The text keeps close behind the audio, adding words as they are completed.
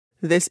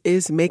This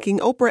is Making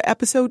Oprah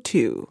Episode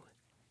 2.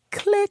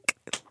 Click.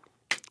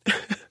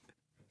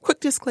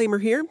 Quick disclaimer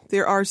here.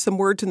 There are some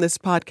words in this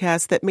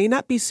podcast that may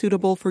not be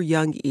suitable for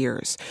young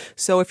ears.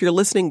 So if you're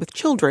listening with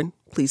children,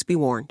 please be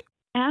warned.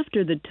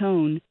 After the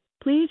tone,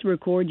 please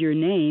record your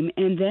name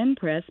and then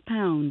press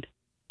pound.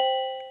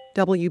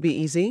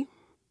 WBEZ.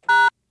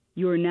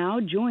 You're now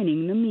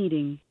joining the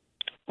meeting.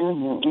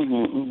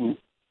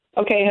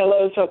 Okay,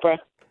 hello, it's Oprah.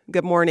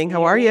 Good morning.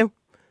 How are you?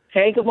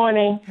 Hey, good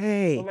morning.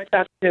 Hey. Who am I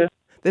talking to?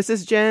 This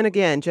is Jen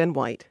again, Jen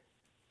White.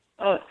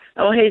 Oh,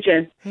 hey,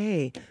 Jen.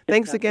 Hey.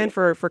 Thanks again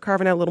for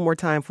carving out a little more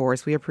time for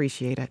us. We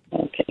appreciate it.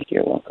 Okay,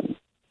 you're welcome.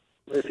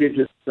 If you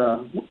just,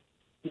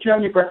 did you have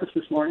any breakfast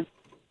this morning?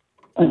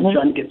 I'm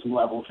trying to get some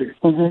levels here.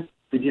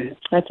 Did you?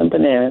 I had some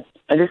bananas.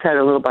 I just had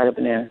a little bite of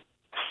banana.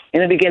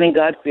 In the beginning,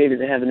 God created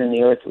the heaven and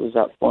the earth. It was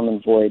out form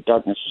and void.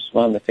 Darkness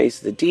was on the face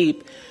of the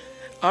deep.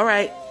 All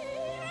right.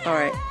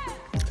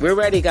 We're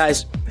ready,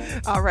 guys.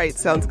 All right.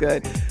 Sounds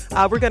good.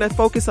 We're going to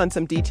focus on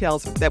some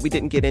details that we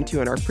didn't get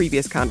into in our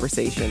previous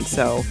conversation.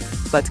 So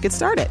let's get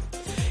started.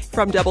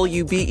 From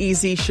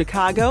WBEZ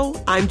Chicago,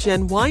 I'm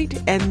Jen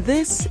White, and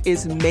this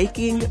is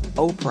Making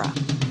Oprah.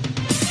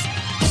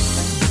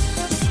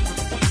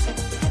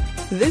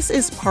 This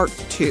is part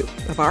 2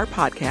 of our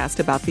podcast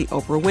about the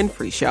Oprah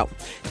Winfrey Show,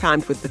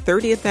 timed with the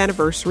 30th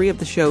anniversary of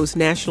the show's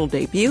national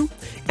debut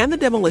and the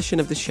demolition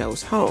of the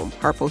show's home,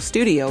 Harpo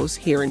Studios,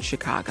 here in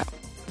Chicago.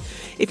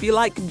 If you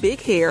like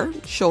big hair,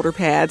 shoulder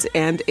pads,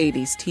 and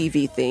 80s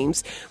TV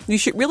themes, you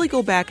should really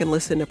go back and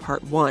listen to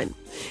part 1.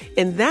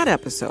 In that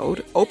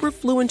episode, Oprah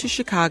flew into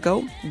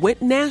Chicago, went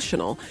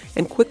national,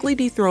 and quickly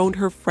dethroned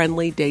her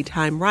friendly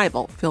daytime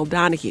rival, Phil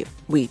Donahue.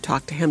 We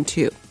talked to him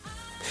too.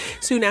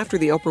 Soon after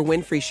the Oprah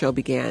Winfrey Show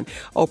began,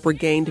 Oprah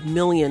gained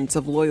millions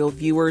of loyal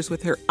viewers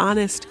with her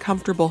honest,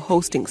 comfortable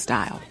hosting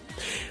style.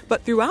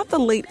 But throughout the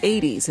late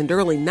 80s and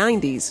early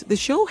 90s, the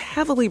show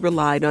heavily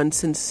relied on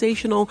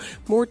sensational,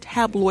 more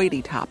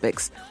tabloidy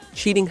topics,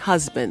 cheating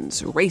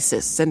husbands,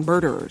 racists, and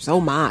murderers.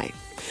 Oh my.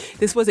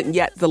 This wasn't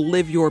yet the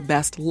live your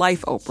best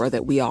life Oprah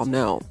that we all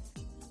know.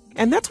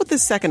 And that's what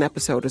this second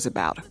episode is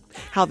about,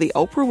 how the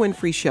Oprah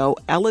Winfrey Show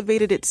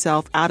elevated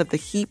itself out of the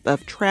heap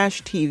of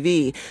trash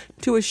TV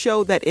to a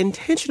show that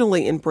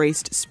intentionally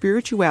embraced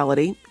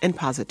spirituality and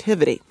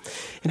positivity,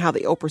 and how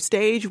the Oprah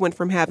stage went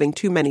from having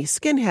too many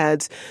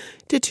skinheads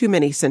to too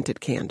many scented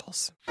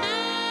candles.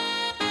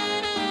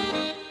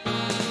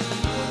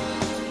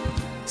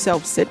 So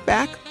sit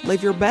back,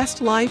 live your best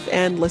life,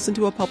 and listen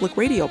to a public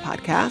radio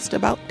podcast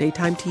about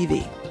daytime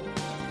TV.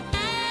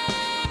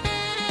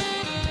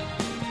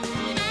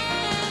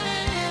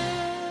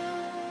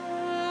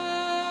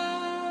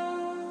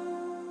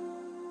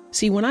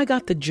 See, when I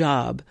got the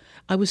job,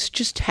 I was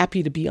just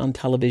happy to be on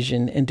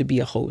television and to be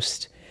a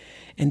host.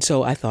 And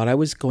so I thought I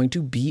was going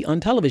to be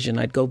on television.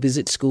 I'd go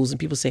visit schools and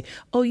people say,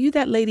 oh, you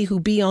that lady who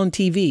be on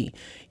TV.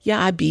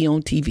 Yeah, I be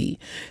on TV.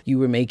 You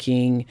were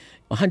making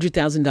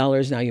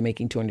 $100,000. Now you're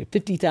making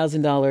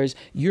 $250,000.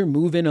 You're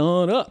moving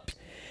on up.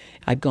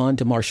 I'd gone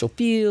to Marshall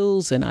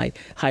Fields and I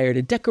hired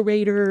a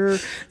decorator.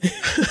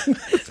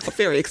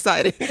 Very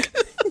exciting.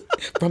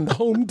 From the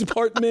home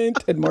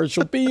department at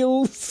Marshall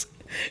Fields.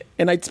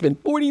 And I'd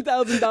spend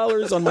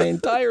 $40,000 on my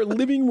entire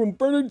living room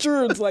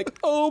furniture. It's like,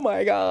 oh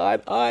my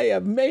God, I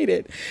have made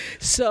it.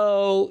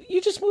 So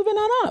you're just moving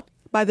on up.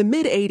 By the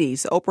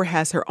mid-'80s, Oprah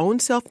has her own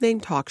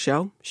self-named talk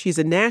show. She's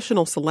a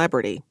national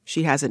celebrity.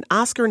 She has an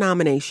Oscar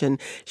nomination.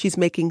 She's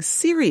making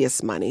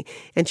serious money.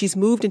 And she's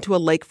moved into a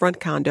lakefront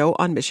condo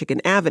on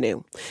Michigan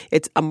Avenue.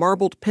 It's a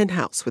marbled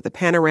penthouse with a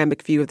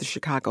panoramic view of the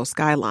Chicago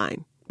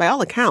skyline. By all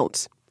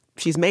accounts,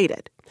 she's made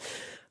it.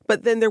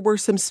 But then there were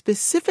some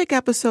specific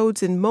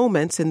episodes and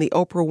moments in the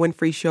Oprah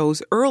Winfrey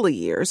Show's early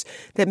years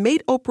that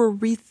made Oprah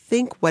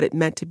rethink what it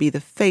meant to be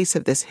the face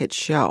of this hit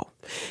show.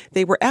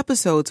 They were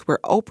episodes where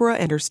Oprah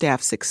and her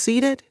staff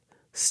succeeded,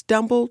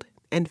 stumbled,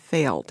 and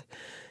failed.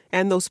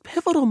 And those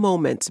pivotal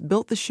moments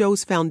built the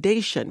show's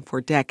foundation for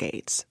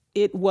decades.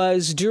 It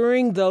was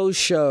during those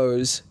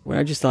shows where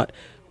I just thought,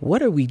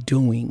 what are we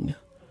doing?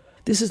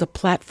 This is a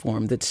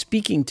platform that's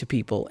speaking to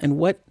people, and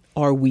what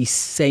are we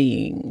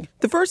saying?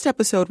 The first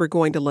episode we're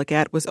going to look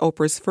at was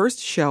Oprah's first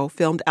show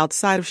filmed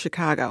outside of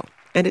Chicago,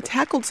 and it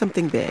tackled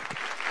something big.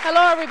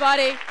 Hello,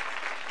 everybody.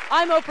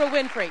 I'm Oprah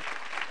Winfrey,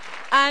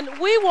 and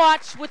we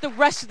watched with the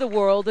rest of the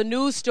world the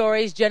news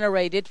stories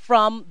generated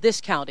from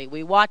this county.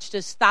 We watched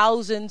as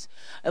thousands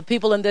of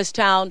people in this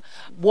town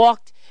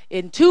walked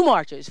in 2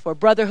 marches for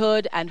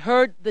brotherhood and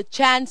heard the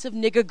chants of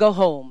nigger go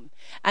home.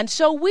 And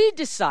so we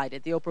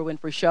decided, the Oprah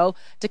Winfrey Show,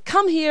 to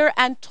come here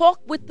and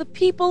talk with the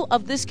people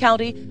of this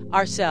county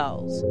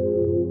ourselves.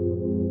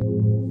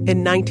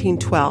 In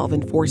 1912,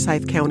 in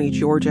Forsyth County,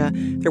 Georgia,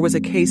 there was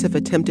a case of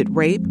attempted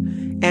rape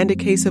and a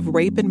case of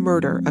rape and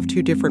murder of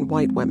 2 different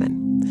white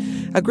women.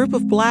 A group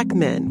of black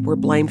men were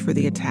blamed for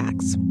the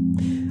attacks.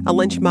 A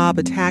lynch mob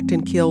attacked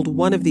and killed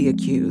one of the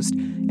accused,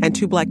 and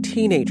 2 black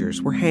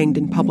teenagers were hanged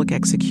in public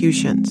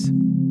executions.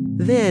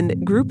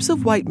 Then, groups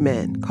of white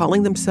men,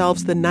 calling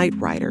themselves the Night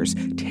Riders,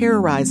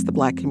 terrorized the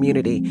black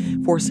community,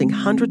 forcing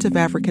hundreds of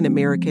African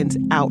Americans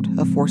out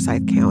of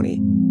Forsyth County.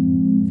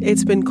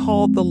 It's been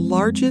called the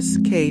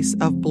largest case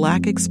of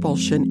black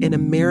expulsion in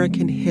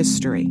American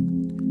history,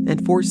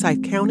 and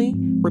Forsyth County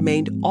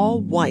remained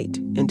all white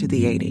into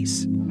the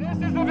 80s.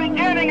 This is the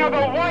beginning of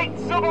the white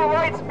civil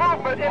rights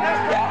movement in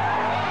this country.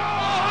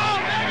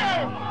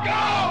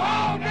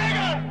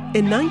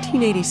 In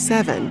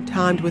 1987,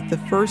 timed with the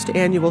first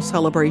annual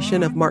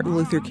celebration of Martin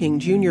Luther King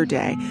Jr.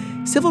 Day,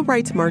 civil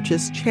rights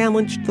marches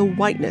challenged the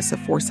whiteness of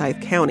Forsyth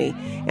County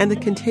and the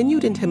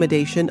continued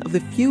intimidation of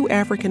the few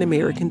African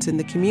Americans in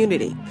the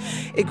community.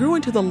 It grew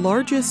into the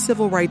largest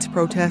civil rights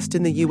protest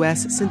in the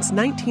U.S. since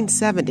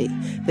 1970.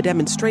 The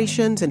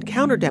demonstrations and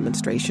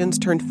counter-demonstrations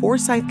turned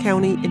Forsyth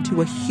County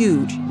into a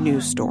huge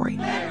news story.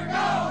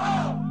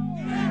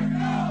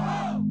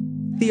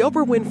 The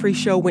Oprah Winfrey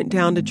Show went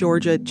down to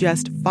Georgia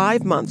just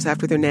 5 months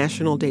after their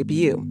national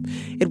debut.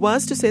 It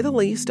was, to say the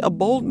least, a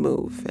bold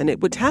move, and it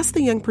would test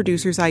the young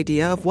producer's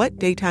idea of what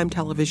daytime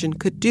television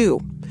could do.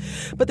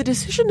 But the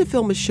decision to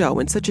film a show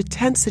in such a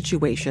tense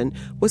situation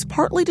was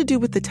partly to do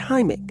with the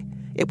timing.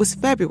 It was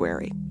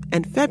February,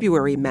 and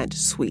February meant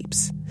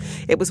sweeps.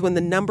 It was when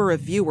the number of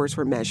viewers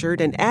were measured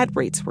and ad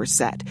rates were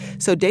set,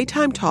 so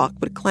daytime talk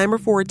would clamor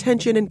for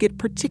attention and get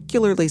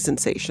particularly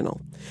sensational.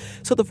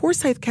 So the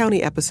Forsyth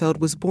County episode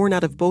was born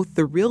out of both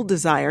the real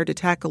desire to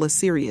tackle a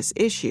serious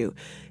issue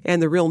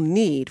and the real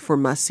need for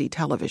must-see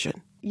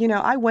television. You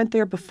know, I went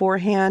there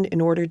beforehand in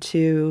order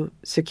to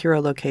secure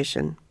a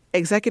location.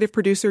 Executive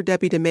producer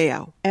Debbie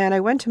DeMayo. And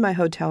I went to my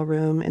hotel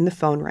room and the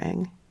phone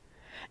rang.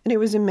 And it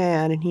was a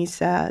man, and he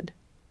said,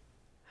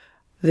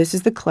 "This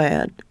is the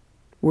Klan.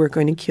 We're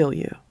going to kill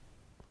you."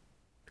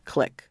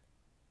 Click.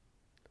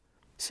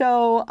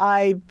 So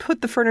I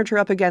put the furniture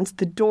up against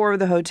the door of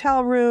the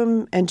hotel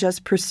room and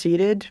just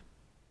proceeded.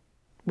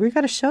 We've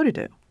got a show to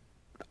do.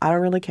 I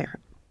don't really care.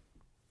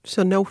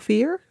 So no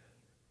fear?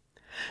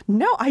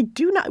 No, I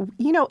do not.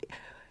 You know,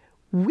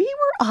 we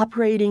were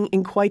operating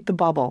in quite the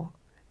bubble.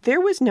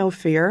 There was no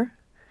fear.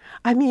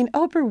 I mean,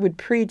 Oprah would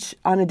preach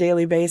on a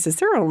daily basis.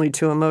 There are only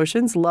two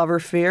emotions, love or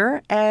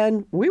fear,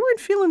 and we weren't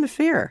feeling the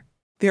fear.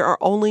 There are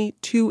only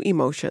two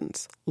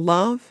emotions,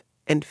 love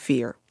and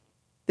fear.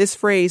 This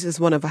phrase is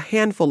one of a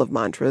handful of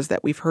mantras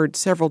that we've heard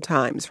several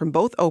times from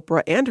both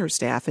Oprah and her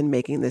staff in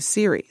making this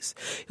series.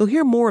 You'll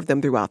hear more of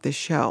them throughout this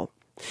show.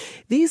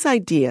 These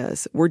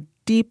ideas were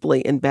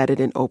deeply embedded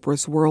in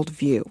Oprah's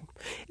worldview,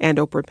 and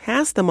Oprah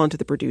passed them on to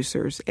the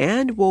producers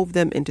and wove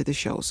them into the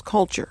show's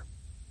culture.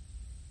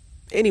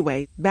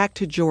 Anyway, back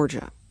to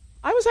Georgia.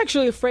 I was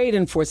actually afraid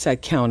in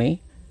Forsyth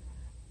County.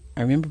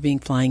 I remember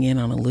flying in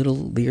on a little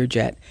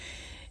Learjet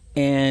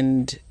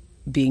and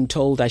being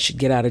told I should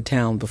get out of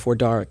town before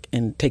dark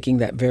and taking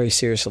that very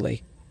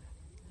seriously.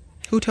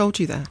 Who told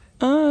you that?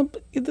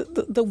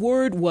 The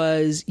word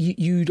was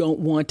you don't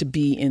want to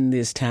be in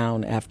this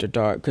town after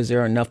dark because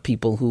there are enough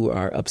people who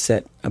are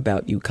upset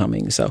about you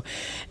coming. So,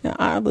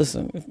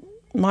 listen,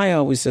 Maya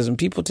always says when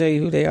people tell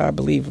you who they are,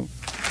 believe them.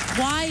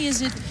 Why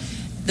is it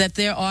that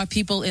there are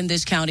people in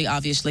this county,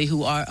 obviously,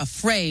 who are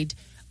afraid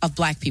of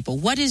black people?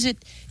 What is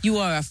it you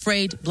are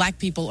afraid black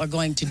people are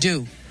going to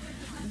do?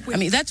 I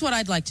mean, that's what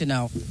I'd like to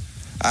know.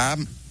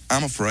 I'm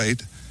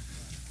afraid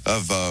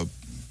of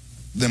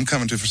them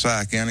coming to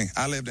Forsyth County.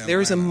 I live down.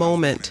 There's a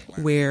moment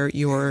where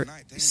you're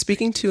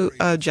speaking to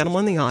a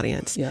gentleman in the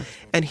audience,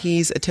 and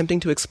he's attempting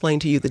to explain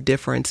to you the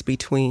difference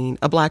between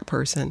a black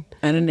person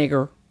and a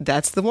nigger.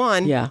 That's the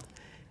one. Yeah.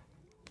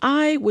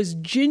 I was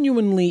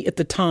genuinely, at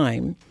the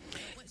time,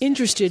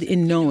 interested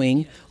in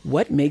knowing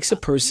what makes a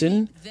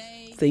person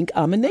think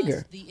I'm a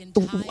nigger.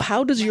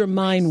 How does your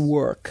mind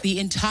work? The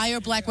entire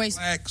black race?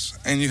 Blacks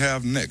and you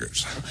have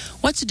niggers.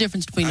 What's the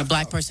difference between a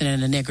black person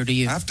and a nigger to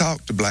you? I've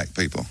talked to black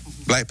people.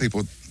 Black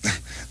people,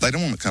 they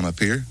don't want to come up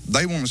here.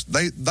 They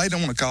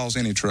don't want to cause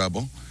any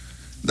trouble.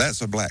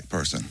 That's a black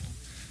person.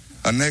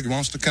 A nigger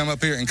wants to come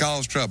up here and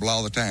cause trouble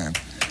all the time.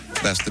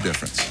 That's the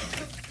difference.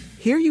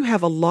 Here you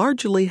have a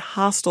largely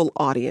hostile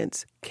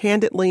audience,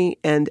 candidly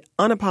and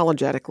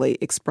unapologetically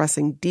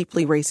expressing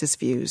deeply racist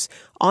views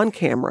on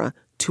camera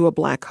to a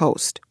black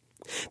host.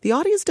 The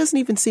audience doesn't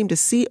even seem to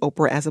see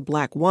Oprah as a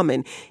black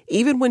woman,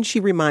 even when she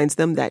reminds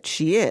them that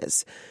she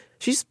is.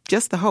 She's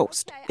just the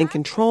host, in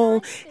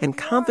control and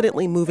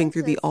confidently moving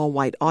through the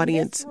all-white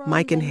audience,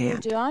 mic in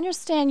hand. I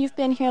understand you've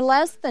been here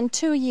less than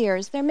 2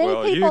 years. There are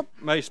many people...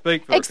 You may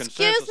speak for a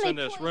consensus in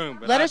this room.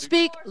 But Let her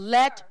speak.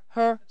 Let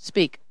her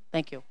speak.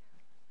 Thank you.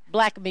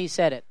 Black me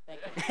said it.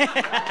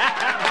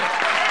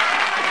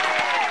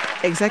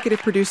 Executive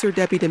producer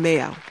Debbie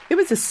DeMayo. It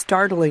was a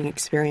startling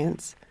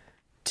experience.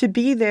 To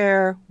be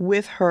there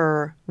with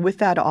her, with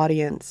that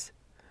audience,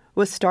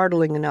 was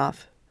startling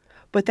enough.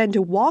 But then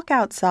to walk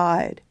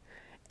outside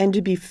and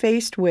to be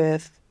faced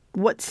with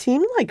what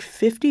seemed like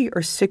 50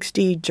 or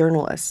 60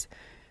 journalists,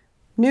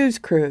 news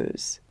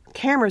crews,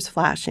 cameras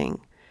flashing,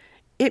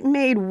 it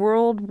made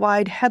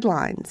worldwide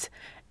headlines.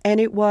 And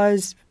it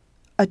was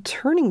a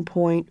turning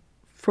point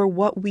for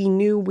what we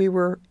knew we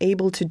were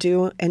able to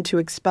do and to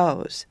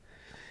expose.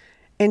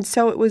 And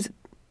so it was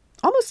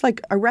almost like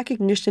a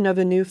recognition of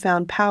a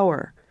newfound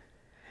power,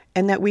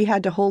 and that we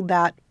had to hold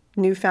that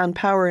newfound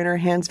power in our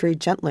hands very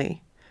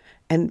gently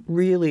and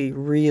really,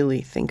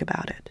 really think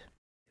about it.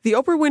 The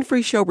Oprah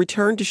Winfrey Show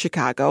returned to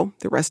Chicago.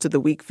 The rest of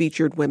the week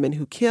featured women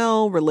who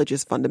kill,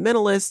 religious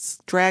fundamentalists,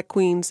 drag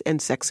queens,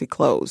 and sexy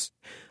clothes.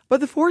 But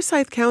the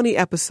Forsyth County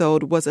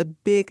episode was a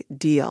big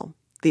deal.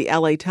 The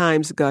LA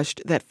Times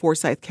gushed that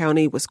Forsyth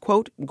County was,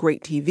 quote,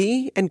 great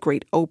TV and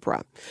great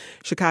Oprah.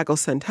 Chicago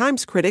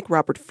Sun-Times critic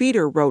Robert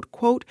Feeder wrote,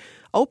 quote,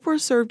 Oprah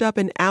served up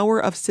an hour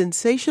of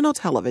sensational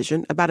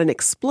television about an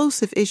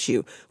explosive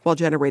issue while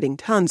generating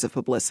tons of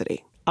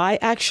publicity. I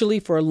actually,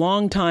 for a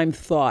long time,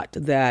 thought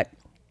that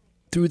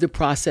through the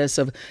process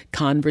of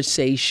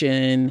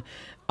conversation,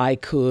 I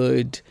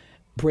could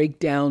break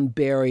down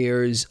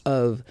barriers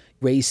of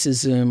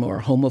racism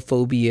or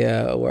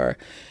homophobia or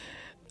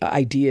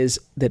ideas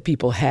that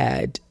people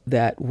had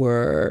that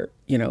were,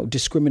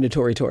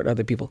 discriminatory toward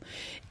other people.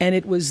 And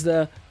it was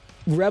the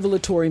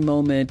revelatory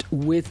moment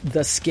with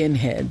the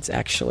skinheads,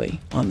 actually,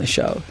 on the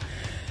show,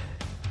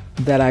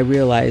 that I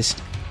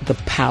realized the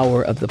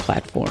power of the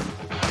platform.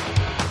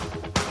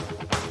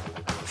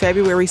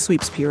 February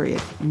sweeps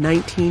period,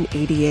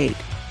 1988.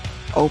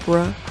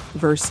 Oprah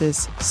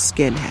versus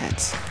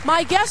skinheads.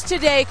 My guests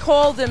today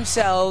call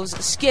themselves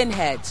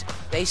skinheads.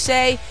 They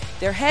say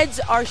their heads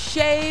are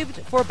shaved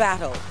for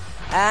battle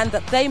and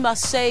that they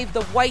must save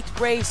the white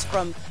race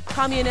from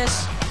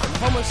communists and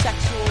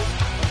homosexuals.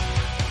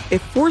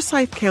 If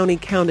Forsyth County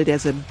counted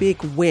as a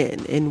big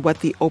win in what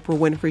the Oprah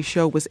Winfrey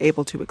Show was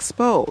able to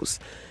expose,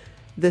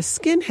 the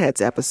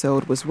skinheads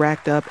episode was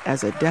racked up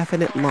as a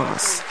definite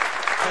loss.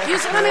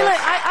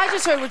 I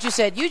just heard what you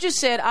said. You just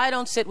said, I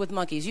don't sit with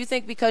monkeys. You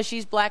think because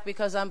she's black,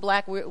 because I'm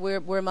black,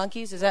 we're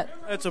monkeys? Is that?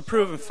 That's a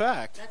proven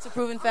fact. That's a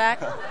proven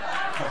fact?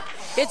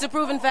 It's a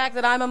proven fact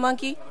that I'm a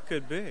monkey?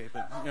 Could be,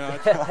 but, Go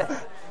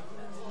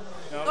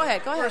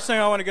ahead. First thing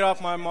I want to get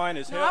off my mind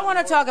is... I want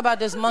to talk about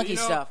this monkey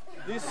stuff.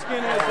 These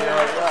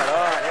skinheads...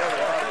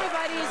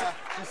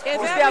 We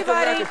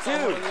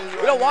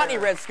don't want any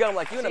red scum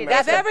like you in America.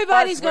 If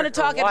everybody's going to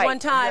talk at one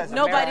time,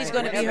 nobody's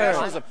going to be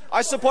heard.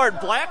 I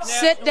support black...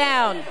 Sit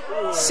down.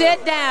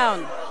 Sit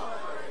down.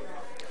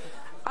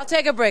 I'll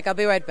take a break. I'll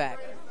be right back.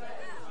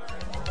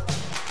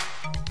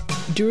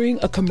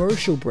 During a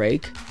commercial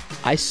break,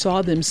 I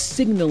saw them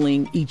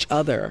signaling each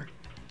other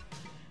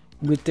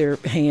with their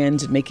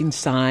hands and making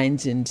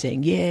signs and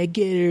saying, yeah,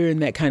 get her,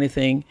 and that kind of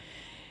thing.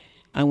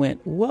 I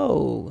went,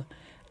 whoa.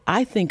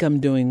 I think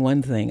I'm doing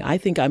one thing. I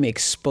think I'm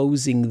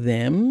exposing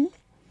them.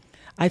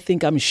 I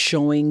think I'm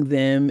showing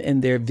them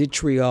and their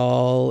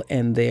vitriol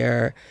and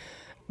their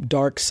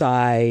dark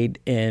side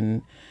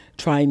and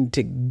trying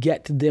to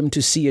get them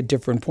to see a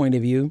different point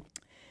of view.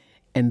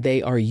 And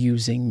they are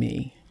using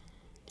me.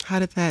 How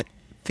did that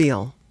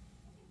feel?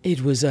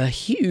 It was a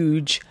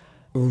huge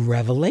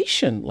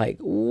revelation. Like,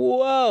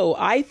 whoa,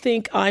 I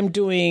think I'm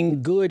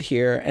doing good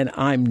here and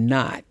I'm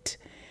not.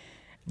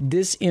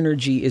 This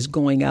energy is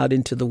going out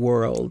into the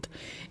world,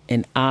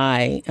 and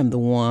I am the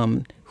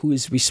one who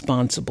is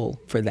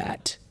responsible for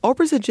that.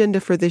 Oprah's agenda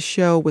for this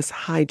show was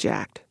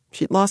hijacked.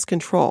 She'd lost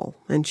control,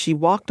 and she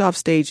walked off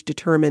stage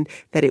determined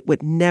that it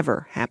would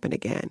never happen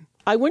again.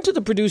 I went to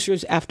the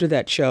producers after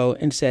that show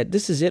and said,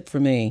 this is it for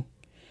me.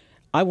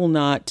 I will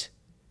not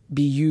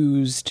be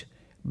used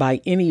by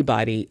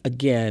anybody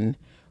again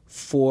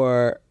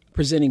for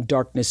presenting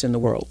darkness in the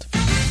world.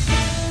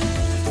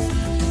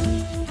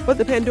 But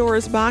the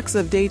Pandora's box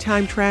of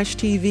daytime trash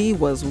TV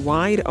was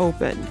wide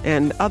open,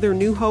 and other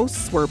new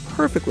hosts were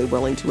perfectly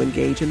willing to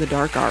engage in the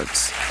dark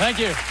arts. Thank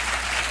you.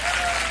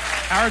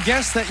 Our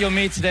guests that you'll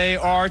meet today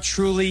are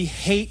truly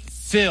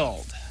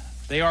hate-filled.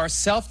 They are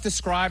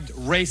self-described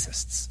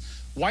racists,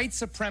 white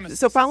supremacists.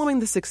 So following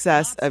the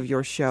success of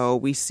your show,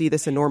 we see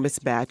this enormous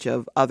batch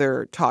of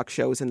other talk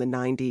shows in the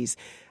 90s.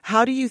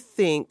 How do you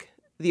think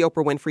the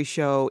Oprah Winfrey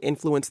Show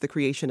influenced the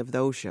creation of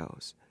those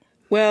shows?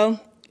 Well,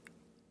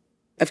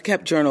 I've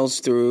kept journals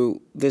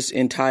through this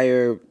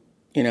entire,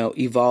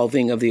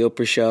 evolving of the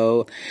Oprah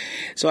Show.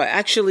 So I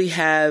actually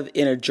have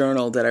in a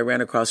journal that I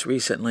ran across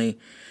recently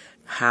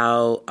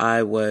how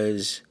I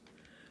was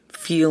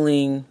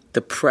feeling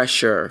the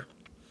pressure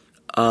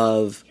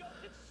of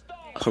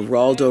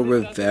Geraldo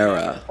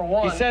Rivera.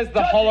 He says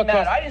the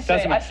Holocaust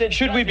doesn't.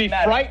 Should we be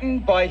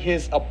frightened by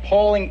his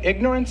appalling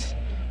ignorance?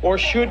 Or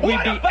should we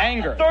be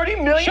angered? 30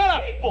 million Shut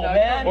up! people,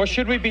 man. Or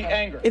should we be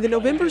angered? In the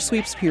November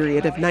sweeps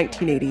period of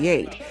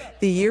 1988,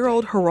 the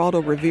year-old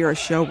Geraldo Rivera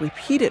show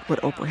repeated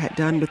what Oprah had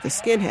done with the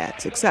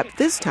skinheads, except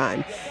this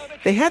time,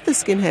 they had the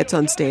skinheads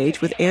on stage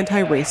with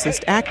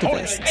anti-racist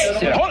activists.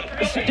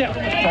 Sit down.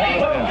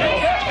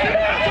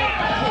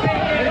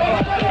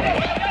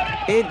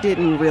 It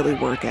didn't really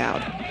work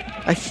out.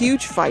 A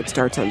huge fight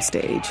starts on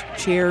stage.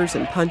 Chairs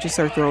and punches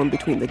are thrown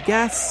between the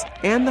guests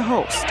and the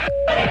host.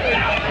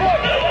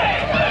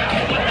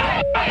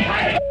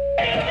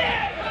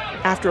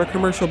 After a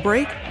commercial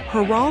break,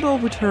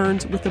 Geraldo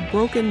returns with a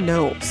broken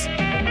nose.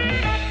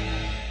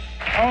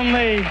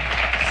 Only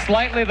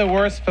slightly the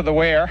worse for the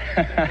wear.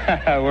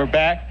 We're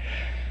back.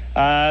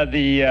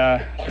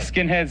 The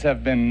skinheads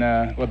have been,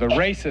 the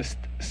racist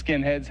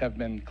skinheads have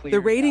been cleared. The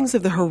ratings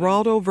of the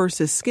Geraldo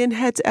versus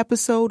Skinheads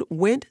episode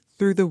went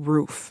through the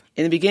roof.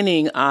 In the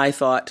beginning, I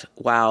thought,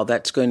 wow,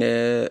 that's going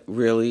to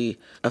really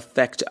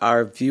affect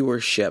our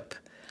viewership.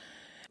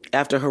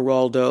 After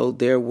Geraldo,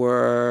 there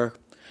were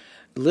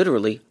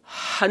literally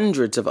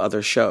hundreds of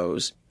other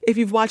shows. If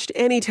you've watched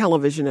any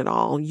television at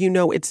all, you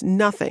know it's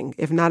nothing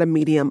if not a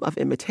medium of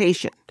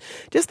imitation.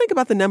 Just think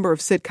about the number of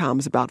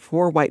sitcoms about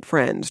four white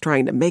friends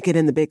trying to make it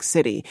in the big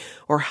city,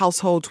 or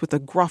households with a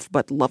gruff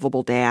but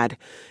lovable dad.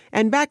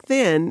 And back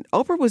then,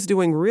 Oprah was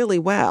doing really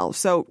well,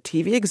 so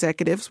TV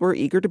executives were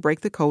eager to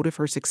break the code of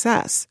her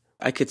success.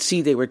 I could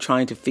see they were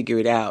trying to figure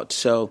it out.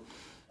 So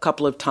a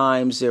couple of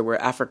times there were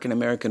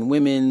African-American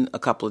women. A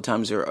couple of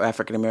times there were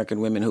African-American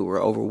women who were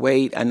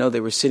overweight. I know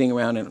they were sitting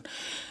around and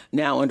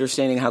now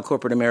understanding how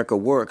corporate America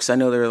works. I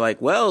know they're like,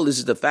 well,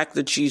 is it the fact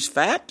that she's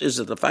fat? Is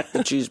it the fact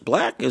that she's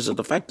black? Is it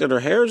the fact that her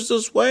hair is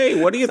this way?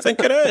 What do you think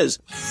it is?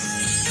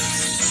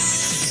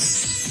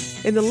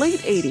 In the late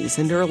 80s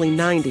and early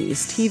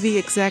 90s, TV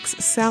execs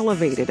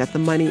salivated at the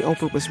money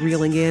Oprah was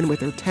reeling in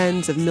with her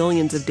tens of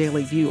millions of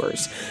daily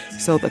viewers.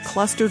 So the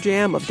cluster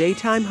jam of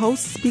daytime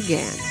hosts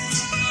began.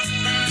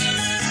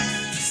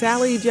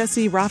 Sally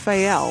Jessy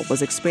Raphael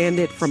was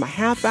expanded from a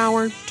half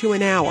hour to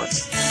an hour.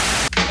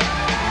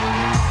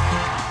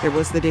 There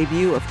was the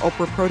debut of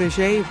Oprah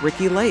protege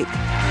Ricki Lake.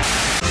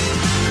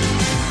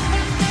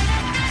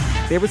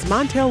 There was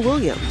Montel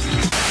Williams.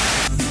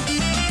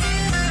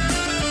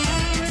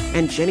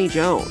 And Jenny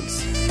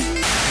Jones.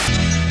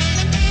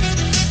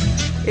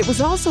 It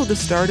was also the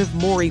start of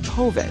Maury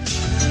Povich.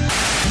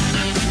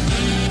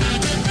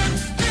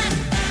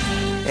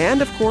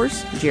 And, of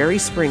course, Jerry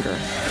Springer.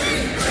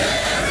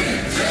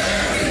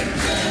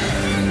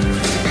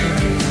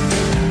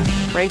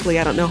 Frankly,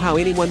 I don't know how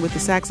anyone with the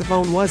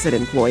saxophone wasn't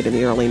employed in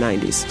the early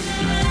 90s.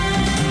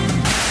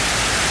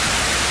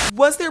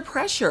 Was there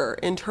pressure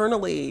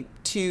internally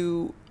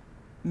to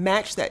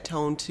match that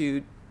tone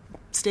to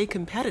stay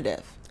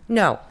competitive?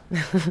 No.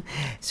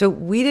 So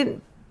we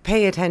didn't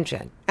pay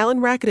attention. Ellen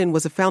Rakuten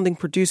was a founding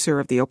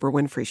producer of The Oprah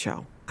Winfrey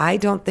Show. I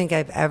don't think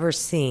I've ever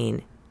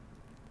seen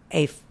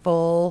a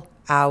full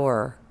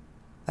hour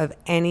of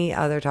any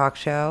other talk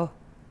show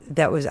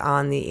that was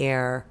on the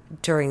air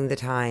during the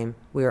time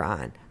we were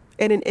on.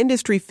 In an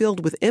industry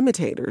filled with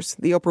imitators,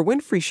 The Oprah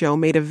Winfrey Show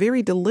made a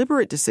very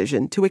deliberate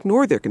decision to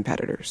ignore their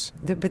competitors.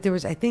 But there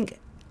was, I think,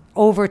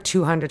 over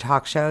 200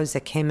 talk shows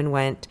that came and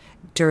went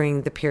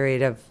during the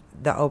period of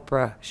the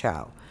Oprah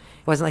Show.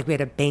 It wasn't like we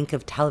had a bank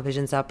of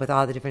televisions up with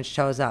all the different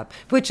shows up,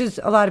 which is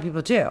a lot of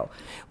people do.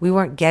 We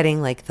weren't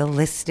getting like the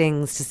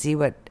listings to see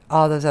what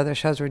all those other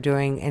shows were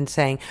doing and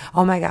saying,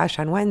 oh my gosh,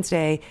 on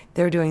Wednesday,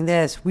 they're doing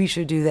this, we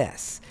should do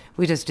this.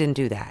 We just didn't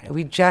do that.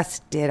 We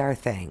just did our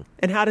thing.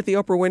 And how did the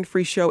Oprah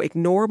Winfrey Show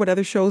ignore what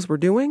other shows were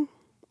doing?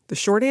 The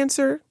short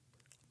answer,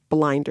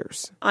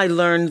 blinders. I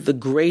learned the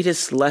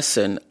greatest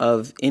lesson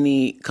of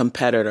any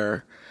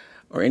competitor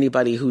or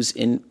anybody who's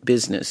in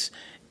business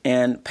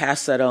and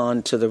pass that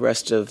on to the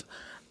rest of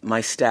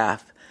my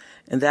staff.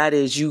 And that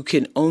is, you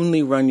can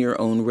only run your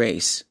own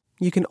race.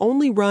 You can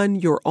only run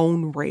your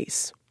own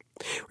race.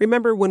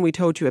 Remember when we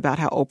told you about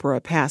how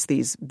Oprah passed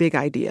these big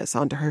ideas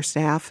onto her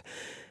staff?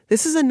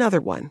 This is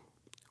another one.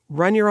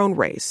 Run your own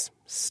race.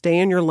 Stay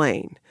in your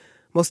lane.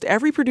 Most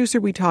every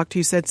producer we talked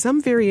to said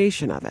some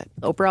variation of it.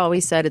 Oprah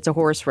always said it's a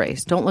horse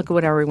race. Don't look at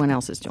what everyone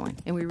else is doing.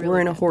 And we're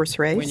in a horse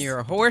race. When you're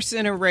a horse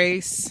in a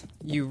race,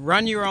 you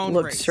run your own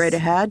race. Look straight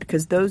ahead,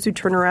 because those who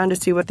turn around to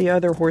see what the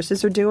other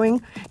horses are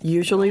doing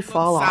usually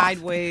fall off.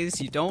 Sideways.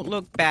 You don't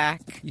look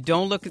back. You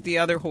don't look at the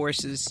other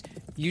horses.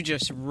 You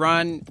just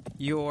run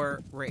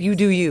your race. You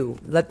do you.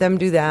 Let them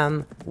do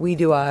them. We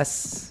do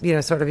us. You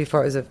know, sort of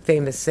before it was a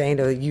famous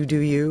saying, you do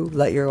you.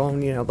 Let your own,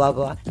 blah,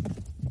 blah.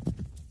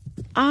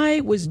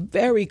 I was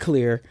very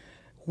clear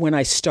when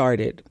I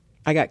started.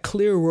 I got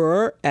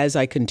clearer as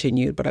I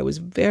continued, but I was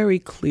very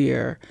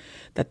clear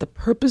that the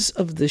purpose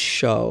of the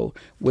show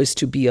was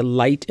to be a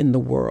light in the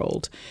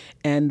world,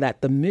 and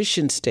that the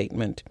mission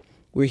statement,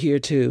 we're here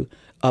to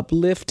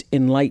uplift,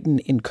 enlighten,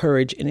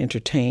 encourage, and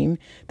entertain,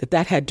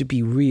 that had to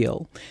be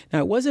real. Now,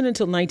 it wasn't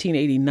until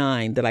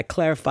 1989 that I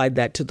clarified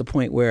that to the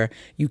point where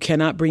you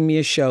cannot bring me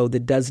a show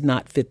that does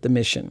not fit the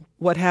mission.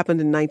 What happened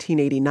in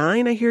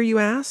 1989, I hear you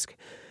ask?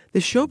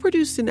 The show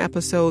produced an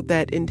episode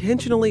that,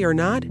 intentionally or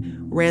not,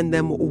 ran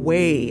them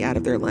way out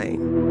of their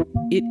lane.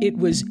 It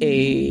was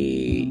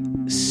a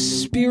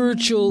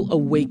spiritual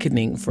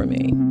awakening for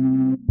me.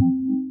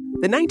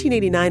 The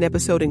 1989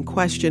 episode in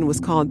question was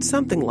called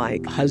something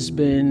like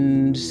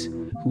Husbands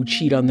Who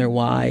Cheat on Their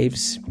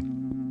Wives.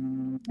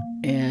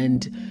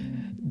 And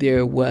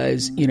there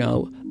was,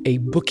 a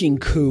booking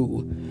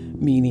coup,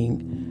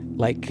 meaning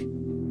like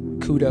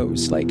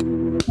kudos, like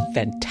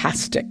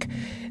fantastic.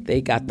 They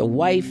got the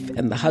wife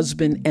and the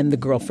husband and the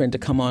girlfriend to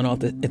come on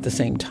all at the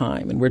same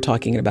time. And we're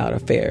talking about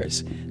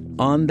affairs.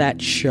 On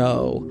that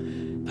show,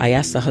 I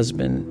asked the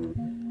husband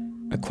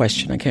a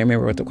question. I can't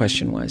remember what the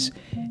question was.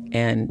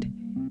 And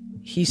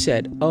he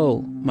said,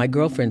 oh, my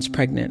girlfriend's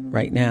pregnant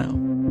right now.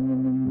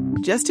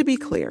 Just to be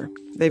clear,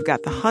 they've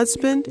got the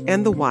husband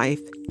and the wife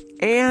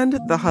and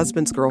the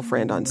husband's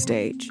girlfriend on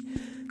stage.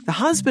 The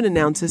husband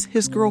announces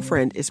his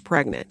girlfriend is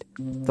pregnant.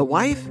 The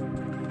wife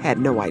had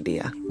no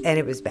idea. And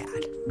it was bad.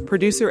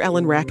 Producer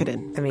Ellen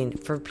Rakuten. I mean,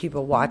 for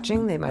people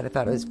watching, they might have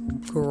thought it was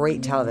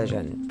great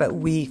television, but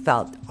we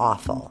felt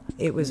awful.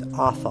 It was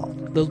awful.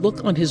 The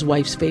look on his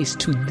wife's face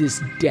to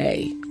this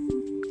day,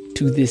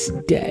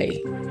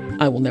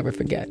 I will never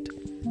forget.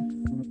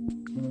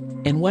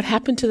 And what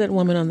happened to that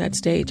woman on that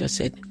stage? I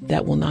said,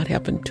 that will not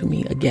happen to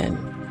me again.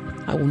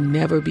 I will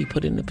never be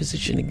put in a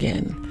position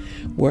again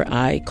where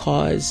I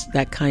cause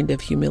that kind of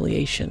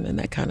humiliation and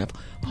that kind of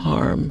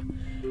harm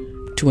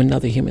to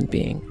another human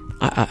being.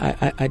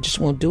 I just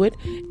won't do it.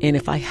 And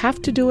if I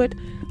have to do it,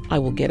 I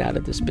will get out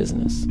of this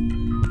business.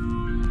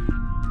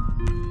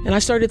 And I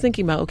started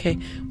thinking about, okay,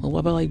 well,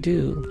 what will I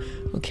do?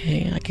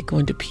 Okay, I could go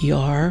into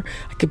PR.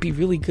 I could be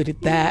really good at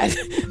that.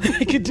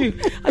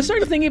 I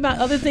started thinking about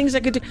other things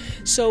I could do.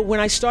 So when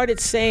I started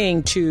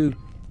saying to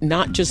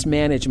not just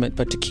management,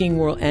 but to King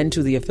World and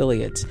to the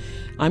affiliates,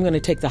 I'm going to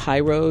take the high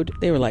road,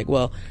 they were like,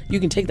 well, you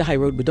can take the high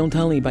road, but don't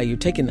tell anybody you're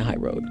taking the high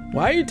road.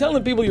 Why are you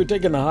telling people you're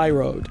taking the high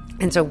road?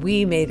 And so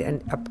we made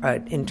an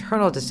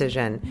internal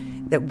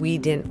decision that we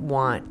didn't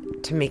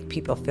want to make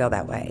people feel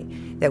that way,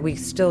 that we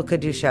still could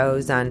do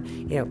shows on,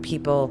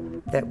 people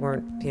that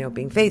weren't,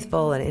 being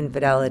faithful and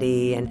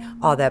infidelity and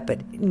all that,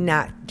 but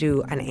not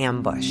do an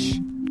ambush.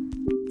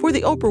 For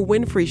the Oprah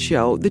Winfrey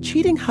Show, the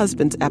cheating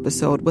husbands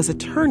episode was a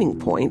turning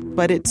point,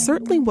 but it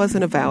certainly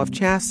wasn't a vow of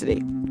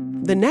chastity.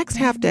 The next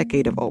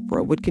half-decade of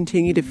Oprah would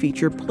continue to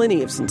feature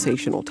plenty of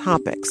sensational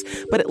topics,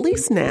 but at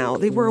least now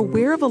they were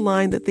aware of a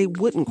line that they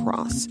wouldn't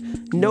cross.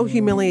 No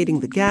humiliating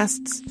the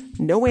guests,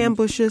 no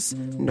ambushes,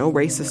 no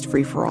racist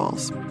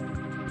free-for-alls.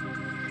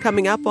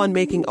 Coming up on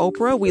Making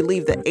Oprah, we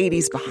leave the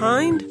 80s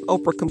behind,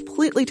 Oprah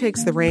completely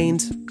takes the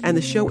reins, and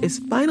the show is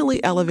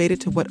finally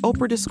elevated to what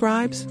Oprah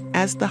describes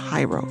as the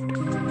high road.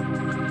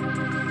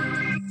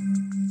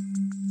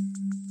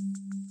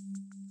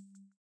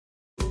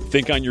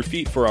 Think on your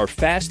feet for our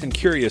Fast and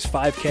Curious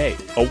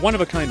 5K, a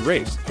one-of-a-kind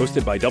race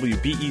hosted by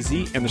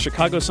WBEZ and the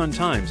Chicago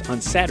Sun-Times on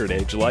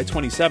Saturday, July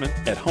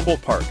 27th at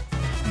Humboldt Park.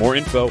 More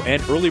info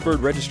and early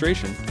bird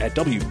registration at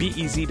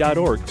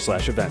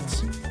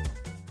wbez.org/events.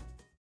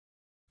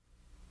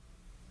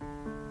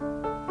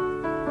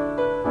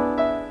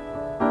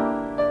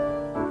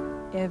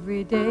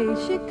 Every day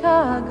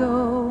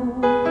Chicago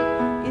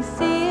is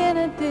seeing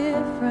a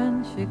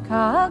different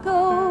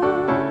Chicago.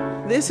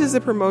 This is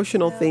a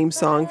promotional theme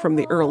song from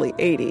the early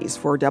 80s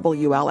for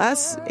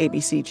WLS,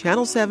 ABC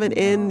Channel 7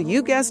 in,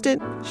 you guessed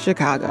it,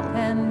 Chicago.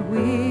 And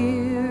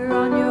we're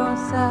on your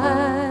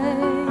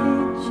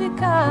side,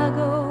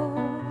 Chicago.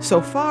 So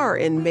far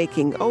in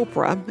Making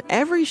Oprah,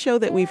 every show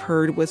that we've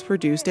heard was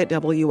produced at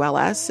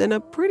WLS and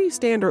a pretty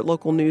standard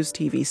local news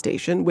TV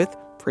station with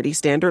pretty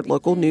standard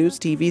local news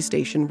TV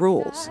station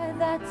rules.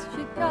 That's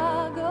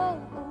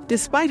Chicago.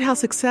 Despite how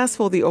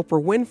successful the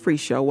Oprah Winfrey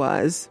Show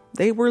was,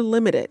 they were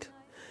limited.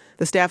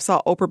 The staff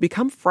saw Oprah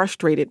become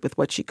frustrated with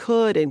what she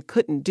could and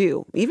couldn't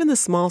do, even the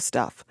small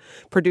stuff.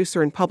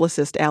 Producer and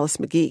publicist Alice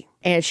McGee.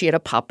 And she had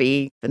a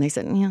puppy, and they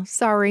said,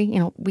 sorry,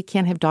 we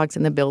can't have dogs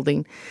in the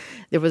building.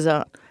 There was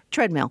a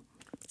treadmill.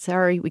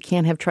 Sorry, we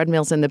can't have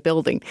treadmills in the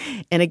building.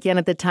 And again,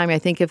 at the time, I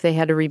think if they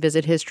had to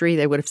revisit history,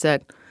 they would have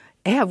said,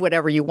 have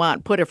whatever you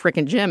want, put a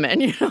frickin' gym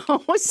in,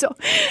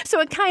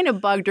 So it kind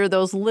of bugged her,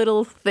 those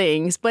little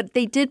things. But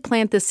they did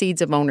plant the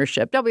seeds of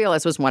ownership.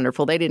 WLS was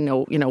wonderful. They didn't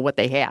know, what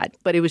they had.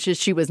 But it was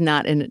just she was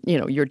not,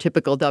 your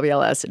typical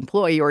WLS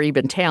employee or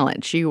even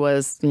talent. She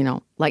was,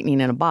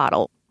 lightning in a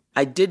bottle.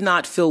 I did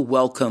not feel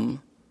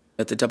welcome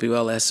at the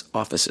WLS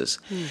offices.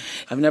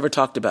 I've never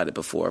talked about it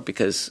before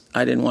because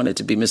I didn't want it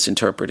to be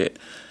misinterpreted.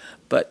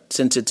 But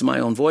since it's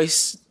my own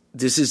voice,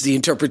 this is the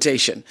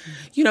interpretation.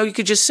 You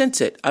could just sense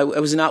it. I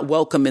was not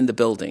welcome in the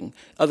building.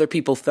 Other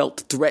people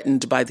felt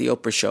threatened by the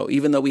Oprah Show,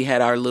 even though we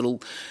had our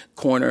little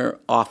corner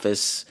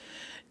office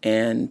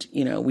and,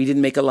 we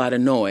didn't make a lot of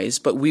noise,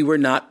 but we were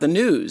not the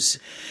news.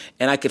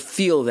 And I could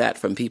feel that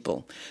from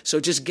people. So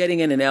just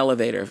getting in an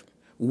elevator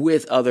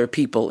with other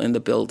people in the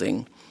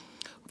building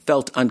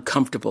felt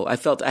uncomfortable. I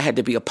felt I had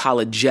to be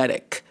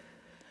apologetic.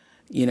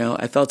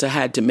 I felt I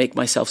had to make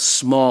myself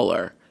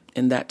smaller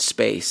in that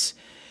space.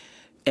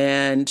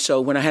 And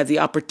so when I had the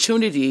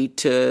opportunity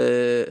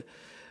to,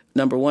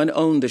 number one,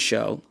 own the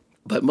show,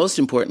 but most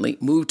importantly,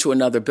 move to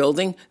another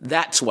building,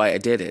 that's why I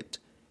did it.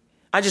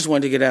 I just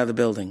wanted to get out of the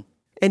building.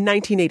 In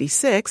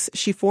 1986,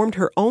 she formed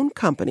her own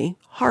company,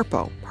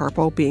 Harpo,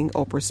 Harpo being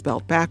Oprah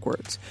spelled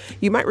backwards.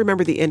 You might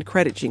remember the end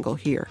credit jingle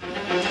here.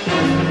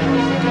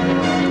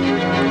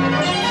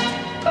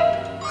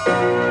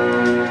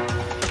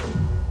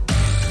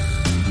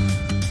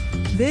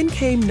 Then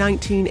came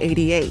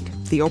 1988,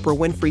 the Oprah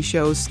Winfrey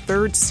Show's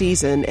third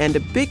season and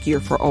a big year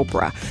for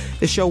Oprah.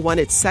 The show won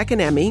its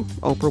second Emmy,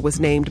 Oprah was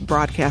named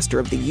Broadcaster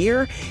of the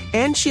Year,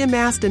 and she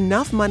amassed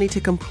enough money to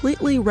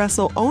completely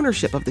wrestle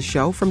ownership of the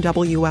show from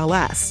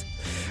WLS.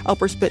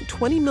 Oprah spent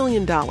 $20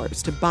 million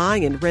to buy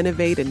and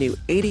renovate a new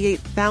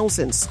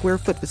 88,000 square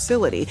foot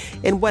facility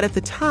in what at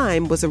the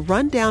time was a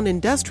rundown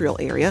industrial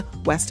area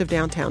west of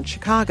downtown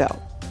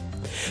Chicago.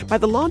 By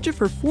the launch of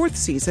her fourth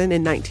season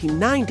in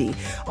 1990,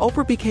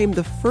 Oprah became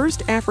the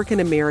first African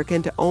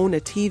American to own a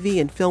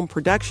TV and film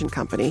production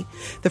company,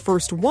 the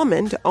first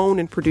woman to own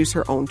and produce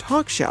her own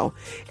talk show,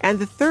 and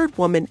the third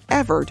woman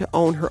ever to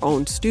own her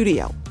own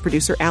studio.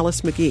 Producer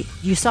Alice McGee.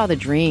 You saw the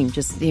dream,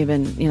 just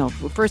even,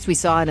 first we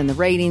saw it in the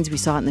ratings, we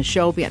saw it in the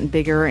show getting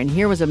bigger, and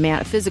here was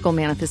a physical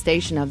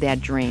manifestation of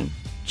that dream.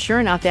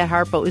 Sure enough, that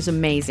Harpo was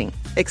amazing.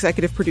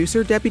 Executive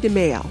producer Debbie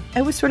DeMaio.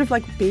 It was sort of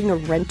like being a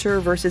renter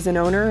versus an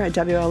owner. At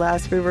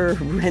WLS, we were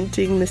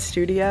renting the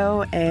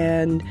studio,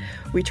 and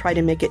we tried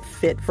to make it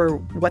fit for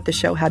what the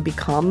show had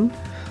become.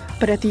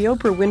 But at the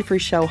Oprah Winfrey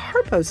Show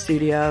Harpo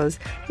Studios,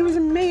 it was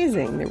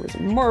amazing. There was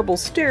a marble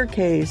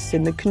staircase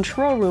in the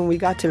control room. We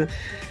got to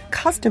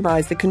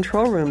customize the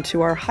control room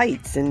to our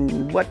heights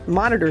and what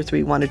monitors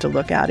we wanted to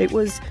look at. It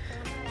was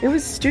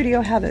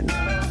studio heaven.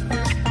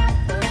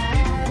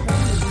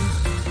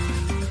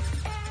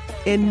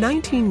 In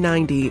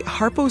 1990,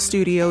 Harpo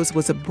Studios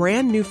was a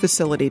brand new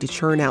facility to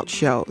churn out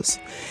shows.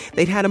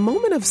 They'd had a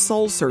moment of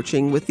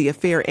soul-searching with the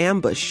Affair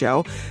Ambush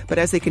show, but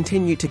as they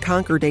continued to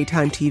conquer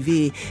daytime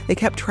TV, they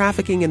kept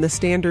trafficking in the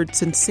standard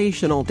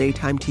sensational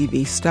daytime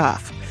TV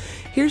stuff.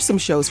 Here's some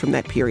shows from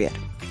that period.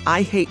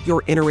 I Hate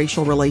Your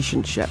Interracial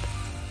Relationship,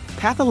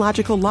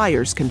 Pathological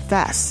Liars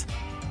Confess,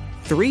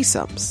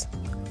 Threesomes,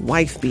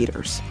 Wife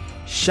Beaters,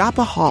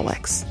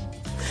 Shopaholics.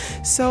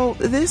 So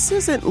this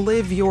isn't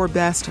live your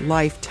best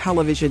life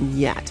television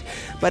yet,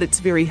 but it's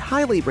very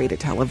highly rated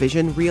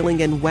television reeling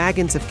in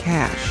wagons of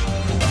cash.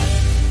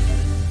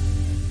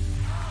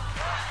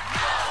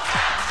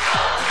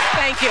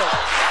 Thank you.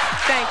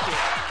 Thank you.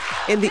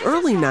 In the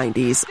early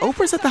 90s,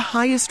 Oprah's at the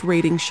highest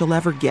ratings she'll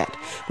ever get,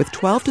 with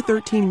 12 to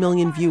 13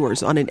 million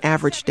viewers on an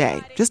average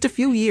day, just a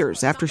few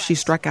years after she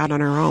struck out on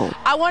her own.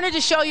 I wanted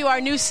to show you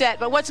our new set,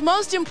 but what's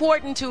most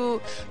important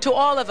to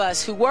all of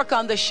us who work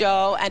on the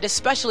show, and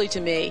especially to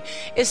me,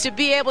 is to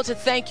be able to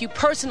thank you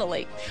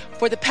personally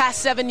for the past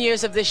 7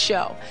 years of this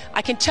show.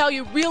 I can tell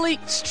you really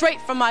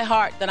straight from my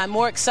heart that I'm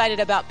more excited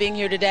about being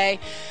here today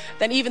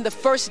than even the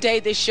first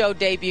day this show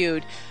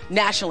debuted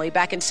nationally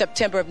back in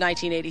September of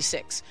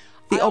 1986.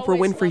 The Oprah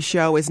Winfrey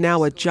Show is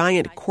now a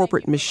giant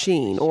corporate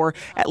machine, or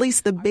at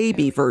least the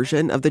baby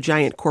version of the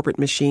giant corporate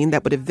machine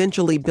that would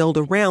eventually build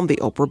around the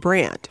Oprah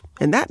brand.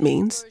 And that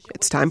means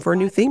it's time for a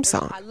new theme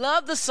song. I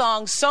love the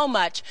song so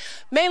much,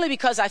 mainly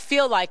because I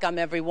feel like I'm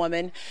every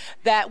woman,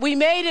 that we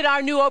made it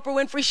our new Oprah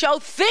Winfrey Show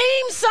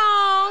theme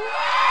song.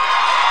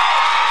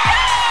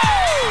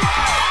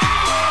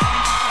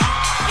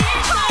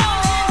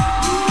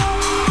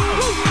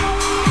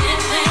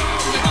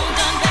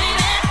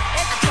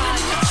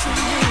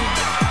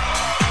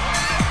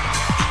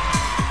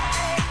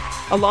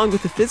 Along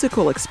with the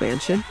physical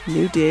expansion,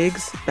 new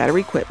digs, better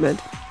equipment,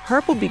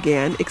 Harpo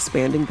began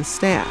expanding the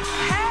staff.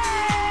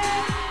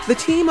 The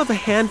team of a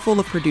handful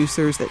of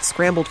producers that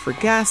scrambled for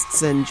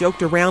guests and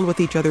joked around with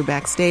each other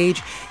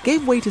backstage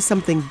gave way to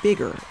something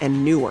bigger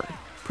and newer.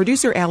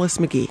 Producer Alice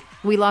McGee.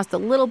 We lost a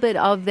little bit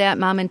of that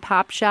mom and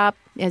pop shop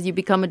as you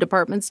become a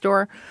department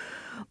store,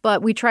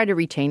 but we tried to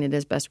retain it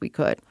as best we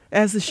could.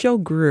 As the show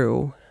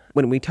grew,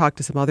 when we talked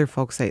to some other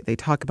folks, they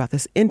talk about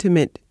this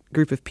intimate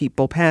group of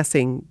people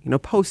passing,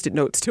 Post-it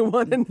notes to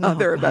one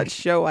another about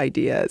show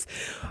ideas.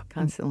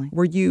 Constantly.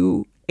 Were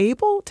you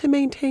able to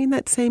maintain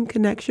that same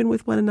connection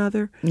with one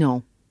another?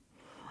 No.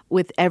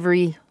 With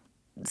every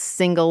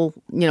single,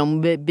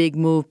 big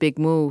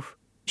move.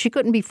 She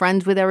couldn't be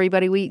friends with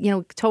everybody. We,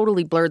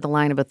 totally blurred the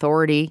line of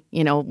authority,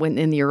 when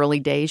in the early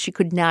days. She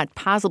could not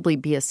possibly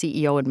be a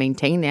CEO and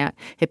maintain that.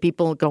 Had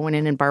people going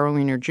in and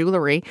borrowing her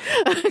jewelry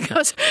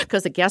because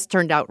the guest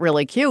turned out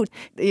really cute.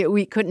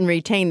 We couldn't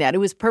retain that. It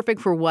was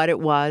perfect for what it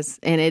was,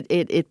 and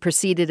it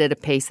proceeded at a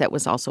pace that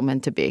was also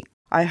meant to be.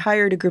 I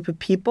hired a group of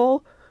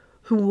people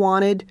who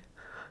wanted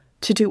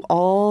to do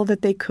all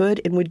that they could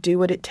and would do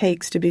what it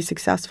takes to be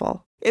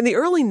successful. In the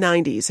early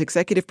 90s,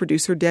 executive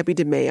producer Debbie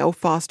DeMaio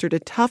fostered a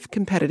tough,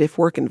 competitive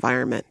work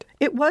environment.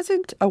 It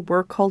wasn't a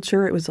work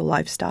culture, it was a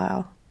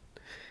lifestyle.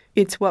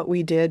 It's what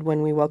we did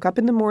when we woke up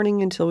in the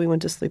morning until we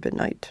went to sleep at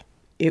night.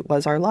 It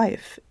was our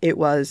life. It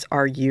was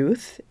our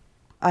youth.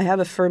 I have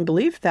a firm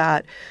belief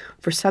that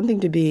for something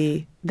to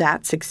be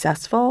that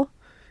successful,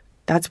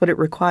 that's what it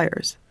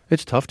requires.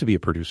 It's tough to be a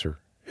producer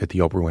at the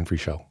Oprah Winfrey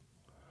Show.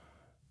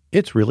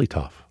 It's really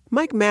tough.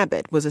 Mike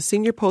Mabbitt was a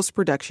senior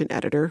post-production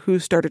editor who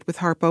started with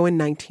Harpo in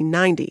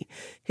 1990.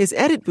 His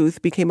edit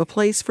booth became a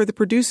place for the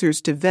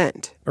producers to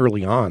vent.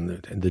 Early on,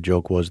 the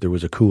joke was there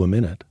was a coup a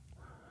minute.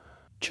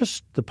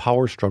 Just the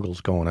power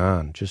struggles going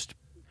on.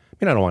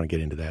 I don't want to get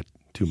into that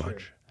too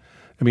much.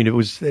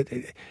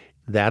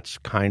 That's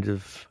kind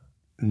of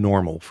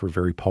normal for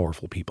very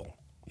powerful people.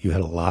 You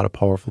had a lot of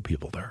powerful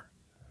people there.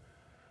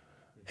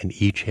 And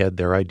each had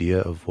their idea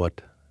of what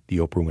the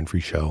Oprah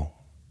Winfrey Show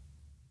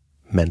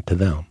meant to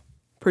them.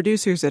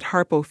 Producers at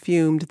Harpo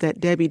fumed that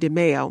Debbie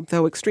DeMaio,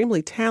 though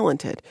extremely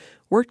talented,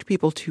 worked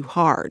people too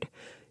hard.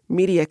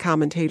 Media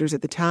commentators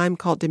at the time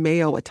called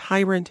DeMeo a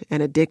tyrant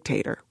and a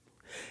dictator.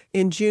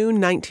 In June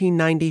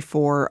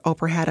 1994,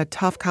 Oprah had a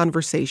tough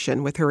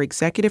conversation with her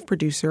executive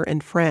producer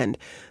and friend,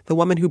 the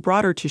woman who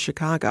brought her to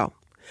Chicago.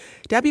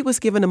 Debbie was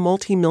given a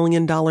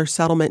multi-million-dollar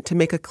settlement to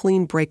make a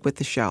clean break with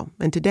the show,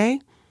 and today,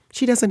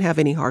 she doesn't have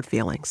any hard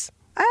feelings.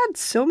 I had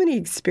so many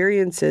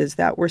experiences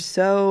that were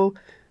so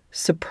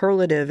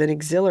superlative and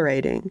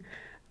exhilarating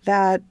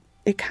that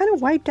it kind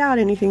of wiped out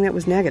anything that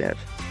was negative.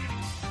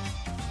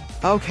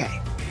 Okay.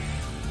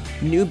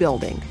 New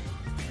building.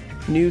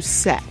 New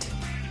set.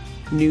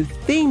 New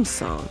theme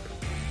song.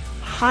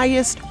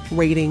 Highest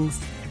ratings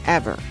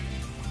ever.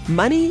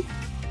 Money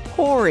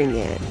pouring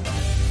in.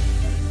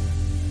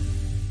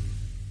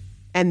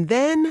 And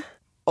then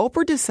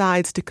Oprah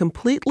decides to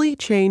completely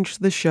change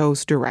the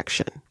show's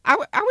direction. I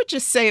would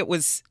just say it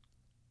was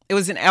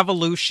an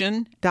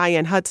evolution.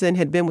 Diane Hudson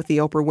had been with the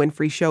Oprah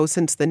Winfrey Show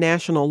since the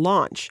national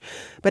launch.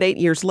 But 8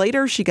 years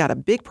later, she got a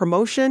big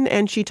promotion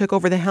and she took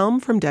over the helm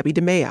from Debbie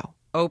DeMeo.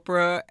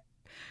 Oprah,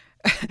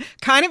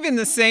 kind of in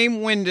the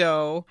same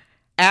window,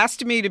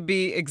 asked me to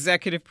be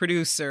executive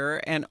producer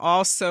and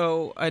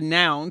also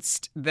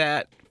announced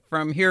that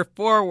from here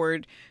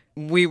forward,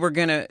 we were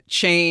going to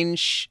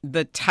change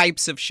the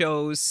types of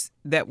shows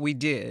that we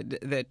did,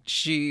 that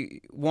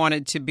she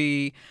wanted to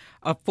be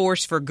a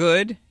force for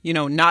good,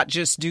 not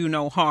just do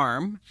no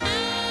harm.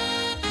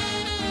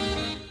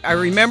 I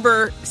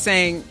remember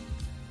saying,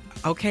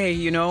 okay,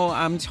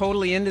 I'm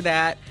totally into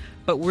that,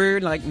 but we're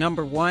like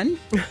number one.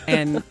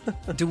 And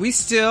do we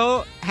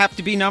still have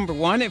to be number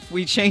one if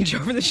we change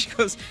over the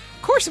shows?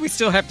 Of course we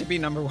still have to be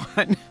number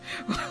one.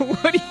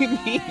 What do you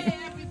mean?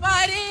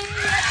 Everybody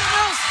at the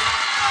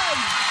Wilson.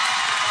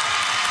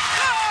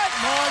 Good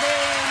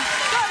morning.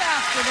 Good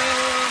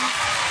afternoon.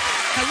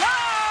 Hello.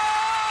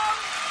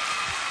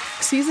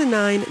 Season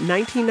 9,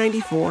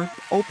 1994,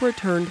 Oprah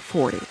turned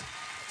 40.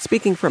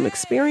 Speaking from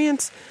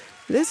experience,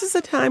 this is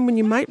a time when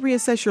you might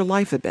reassess your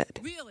life a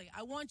bit.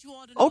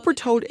 Oprah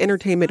told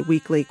Entertainment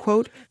Weekly,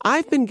 quote,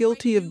 "I've been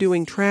guilty of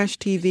doing trash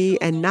TV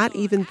and not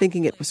even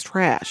thinking it was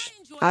trash.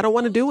 I don't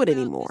want to do it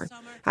anymore.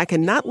 I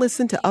cannot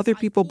listen to other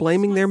people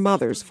blaming their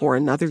mothers for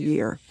another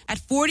year." At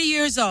 40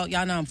 years old,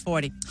 y'all know I'm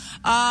 40.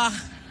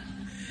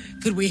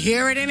 Could we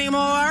hear it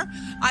anymore?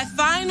 I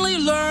finally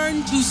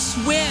learned to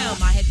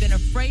swim. I had been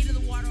afraid of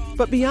the water.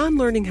 But beyond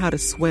learning how to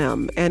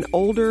swim, an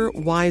older,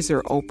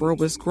 wiser Oprah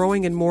was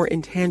growing in more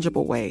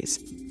intangible ways,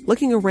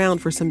 looking around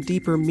for some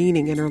deeper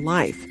meaning in her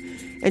life.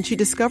 And she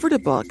discovered a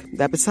book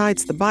that,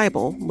 besides the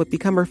Bible, would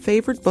become her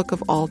favorite book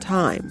of all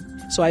time.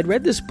 So I'd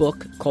read this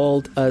book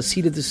called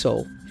Seed of the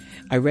Soul.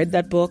 I read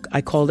that book.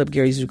 I called up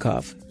Gary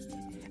Zukav.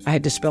 I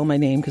had to spell my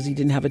name because he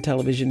didn't have a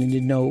television and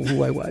didn't know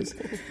who I was,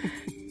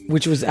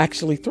 which was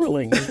actually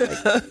thrilling.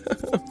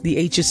 The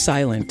H is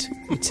silent.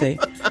 You'd say,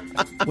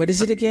 what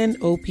is it again?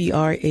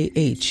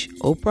 O-P-R-A-H.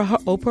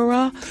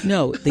 Opera?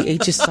 No, the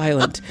H is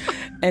silent.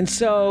 And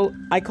so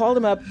I called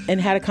him up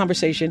and had a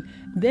conversation,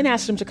 then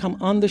asked him to come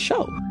on the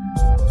show.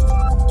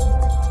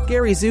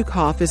 Gary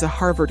Zukav is a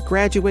Harvard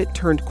graduate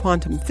turned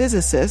quantum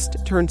physicist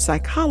turned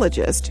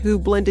psychologist who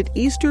blended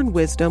Eastern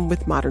wisdom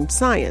with modern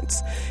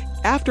science.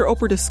 After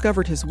Oprah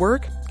discovered his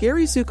work,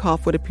 Gary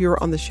Zukav would appear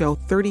on the show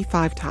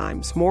 35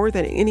 times, more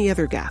than any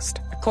other guest.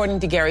 According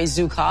to Gary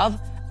Zukav,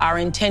 our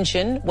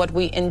intention, what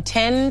we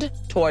intend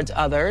towards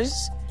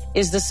others,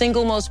 is the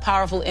single most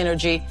powerful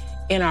energy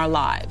in our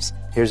lives.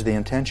 Here's the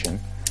intention.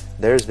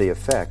 There's the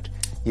effect.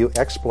 You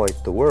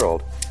exploit the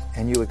world,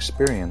 and you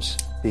experience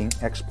being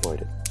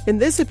exploited. In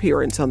this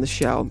appearance on the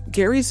show,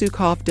 Gary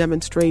Zukav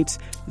demonstrates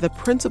the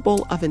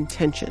principle of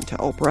intention to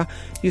Oprah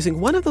using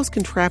one of those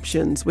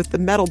contraptions with the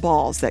metal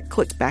balls that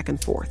click back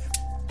and forth.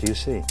 Do you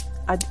see?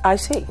 I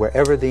see.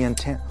 Wherever the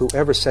intent,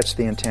 whoever sets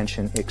the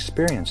intention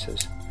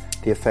experiences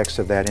the effects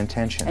of that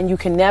intention. And you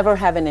can never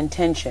have an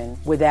intention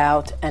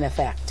without an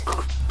effect.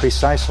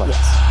 Precisely.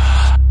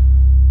 Yes.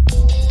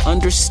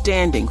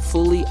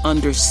 Fully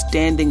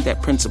understanding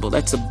that principle.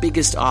 That's the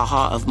biggest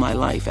aha of my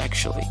life,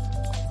 actually.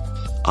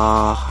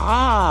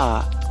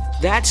 Aha!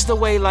 That's the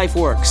way life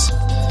works.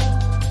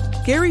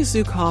 Gary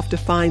Zukav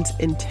defines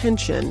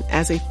intention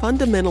as a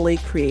fundamentally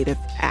creative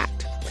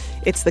act.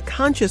 It's the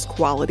conscious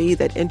quality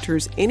that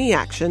enters any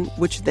action,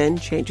 which then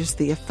changes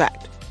the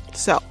effect.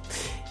 So,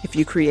 if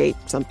you create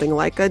something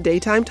like a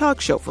daytime talk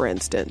show, for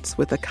instance,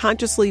 with a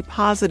consciously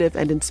positive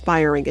and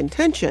inspiring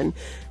intention,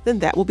 then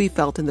that will be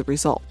felt in the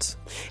results.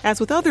 As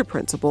with other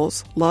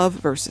principles, love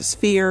versus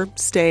fear,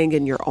 staying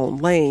in your own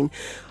lane,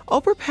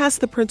 Oprah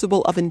passed the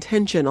principle of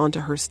intention onto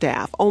her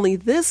staff, only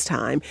this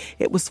time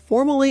it was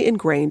formally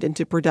ingrained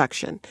into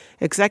production.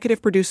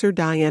 Executive producer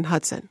Diane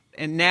Hudson.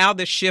 And now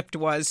the shift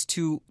was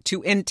to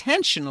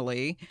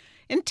intentionally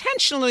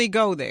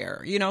go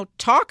there.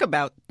 Talk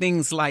about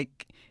things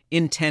like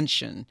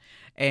intention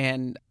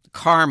and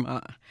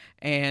karma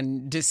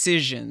and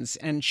decisions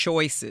and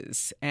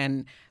choices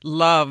and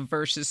love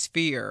versus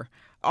fear.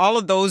 All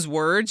of those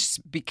words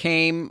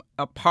became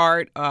a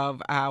part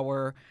of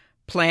our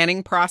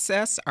planning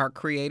process, our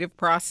creative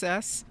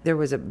process. There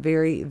was a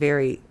very,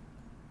 very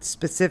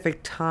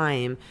specific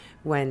time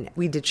when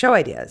we did show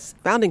ideas.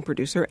 Founding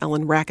producer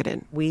Ellen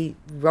Rakuten. We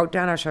wrote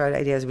down our show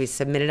ideas, we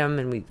submitted them,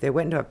 and they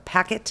went into a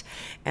packet,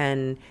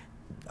 and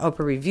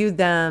Oprah reviewed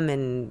them,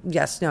 and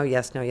yes, no,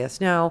 yes, no,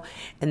 yes, no.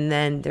 And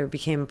then there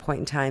became a point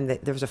in time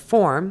that there was a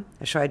form,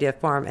 a show idea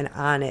form, and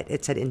on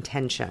it said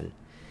intention.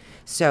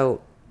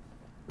 So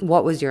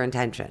what was your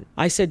intention?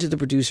 I said to the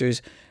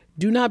producers,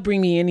 do not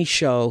bring me any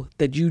show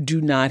that you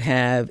do not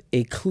have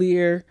a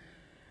clear,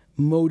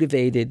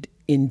 motivated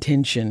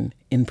intention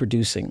in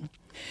producing.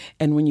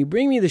 And when you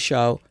bring me the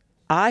show,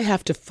 I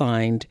have to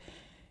find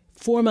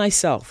for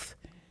myself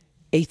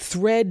a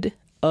thread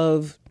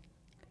of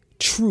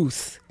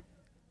truth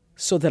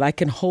so that I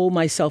can hold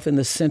myself in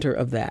the center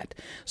of that.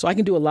 So I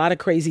can do a lot of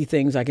crazy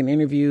things. I can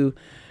interview,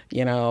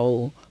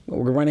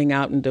 we're running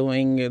out and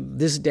doing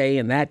this day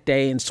and that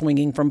day and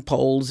swinging from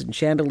poles and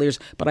chandeliers.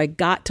 But I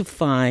got to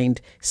find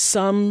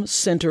some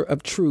center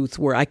of truth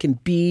where I can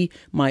be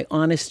my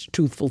honest,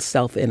 truthful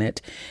self in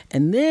it.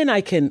 And then I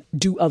can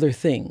do other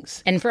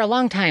things. And for a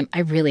long time,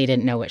 I really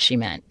didn't know what she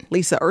meant.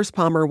 Lisa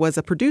Erspalmer was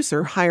a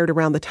producer hired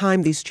around the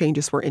time these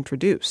changes were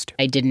introduced.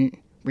 I didn't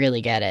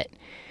really get it.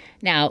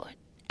 Now,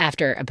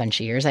 after a bunch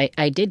of years,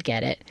 I did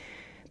get it.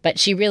 But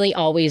she really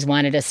always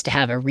wanted us to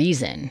have a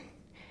reason.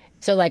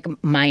 So,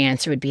 my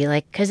answer would be,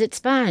 because it's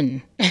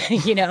fun,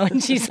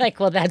 And she's like,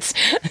 well, that's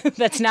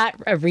not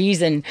a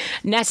reason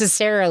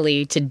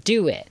necessarily to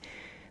do it.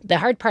 The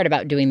hard part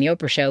about doing the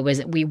Oprah show was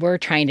that we were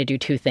trying to do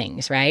two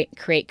things, right?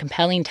 Create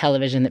compelling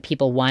television that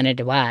people wanted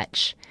to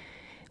watch,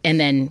 and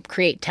then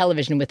create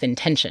television with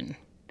intention.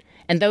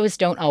 And those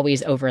don't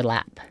always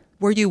overlap.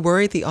 Were you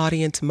worried the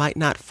audience might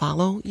not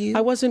follow you?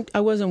 I wasn't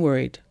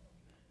worried,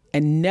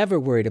 and never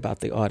worried about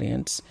the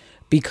audience,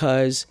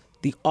 because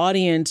the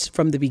audience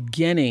from the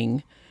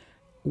beginning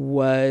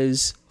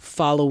was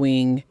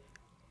following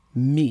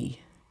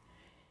me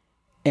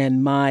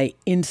and my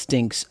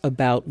instincts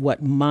about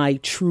what my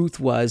truth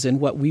was and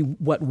what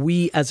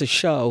we as a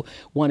show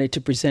wanted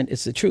to present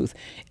as the truth.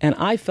 And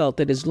I felt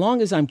that as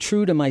long as I'm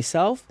true to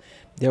myself,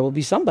 there will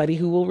be somebody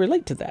who will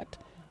relate to that.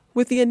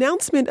 With the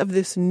announcement of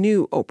this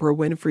new Oprah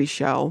Winfrey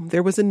show,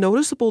 there was a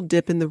noticeable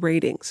dip in the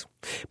ratings.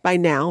 By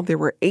now, there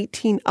were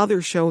 18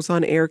 other shows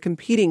on air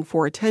competing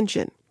for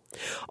attention.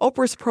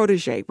 Oprah's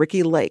protege,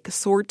 Ricki Lake,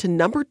 soared to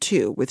number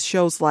 2 with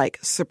shows like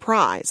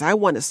Surprise, I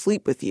Want to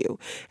Sleep with You,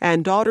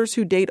 and Daughters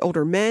Who Date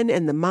Older Men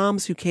and the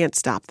Moms Who Can't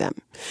Stop Them.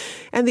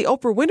 And the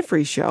Oprah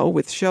Winfrey Show,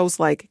 with shows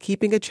like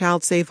Keeping a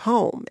Child Safe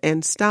Home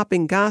and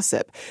Stopping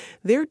Gossip,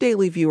 their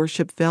daily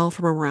viewership fell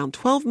from around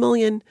 12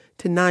 million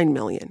to 9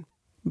 million.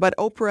 But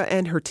Oprah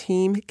and her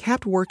team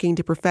kept working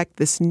to perfect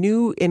this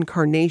new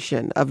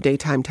incarnation of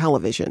daytime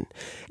television.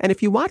 And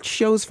if you watch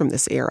shows from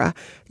this era,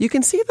 you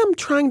can see them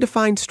trying to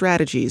find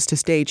strategies to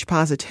stage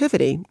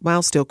positivity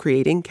while still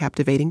creating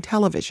captivating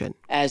television.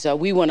 As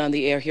we went on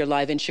the air here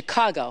live in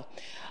Chicago,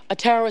 a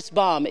terrorist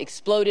bomb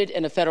exploded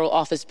in a federal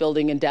office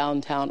building in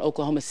downtown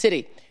Oklahoma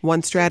City.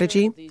 One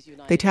strategy,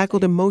 they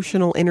tackled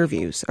emotional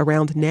interviews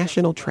around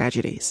national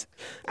tragedies.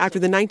 After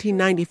the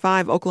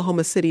 1995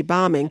 Oklahoma City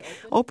bombing,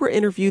 Oprah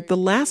interviewed the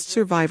last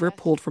survivor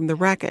pulled from the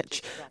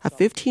wreckage, a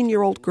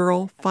 15-year-old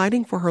girl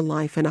fighting for her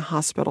life in a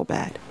hospital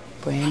bed.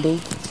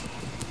 Brandy,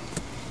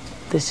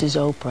 this is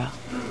Oprah.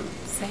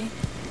 Say.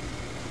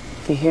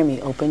 If you hear me,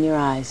 open your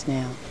eyes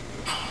now.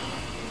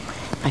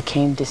 I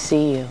came to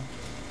see you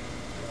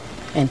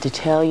and to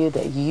tell you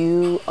that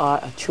you are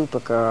a trooper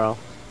girl.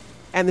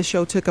 And the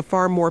show took a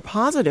far more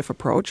positive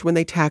approach when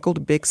they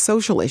tackled big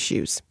social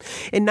issues.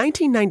 In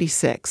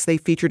 1996, they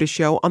featured a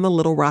show on the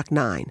Little Rock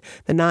Nine,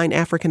 the 9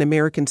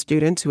 African-American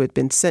students who had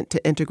been sent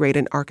to integrate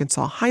in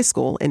Arkansas High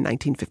School in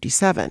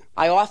 1957.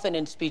 I often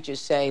in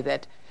speeches say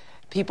that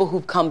people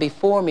who've come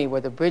before me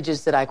were the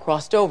bridges that I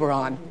crossed over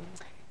on.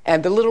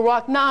 And the Little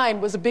Rock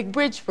Nine was a big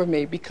bridge for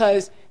me,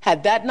 because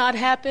had that not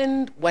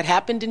happened, what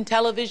happened in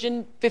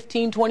television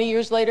 15, 20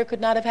 years later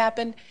could not have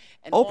happened.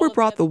 Oprah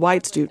brought the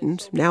white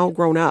student, now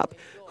grown up,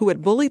 who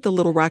had bullied the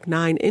Little Rock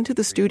Nine into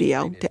the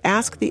studio to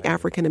ask the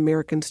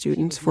African-American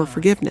students for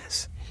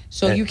forgiveness.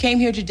 So you came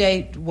here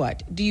today,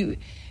 what?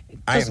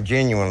 I am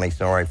genuinely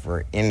sorry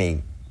for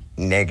any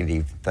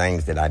negative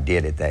things that I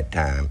did at that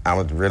time. I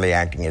was really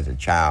acting as a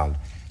child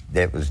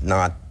that was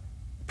not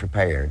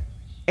prepared.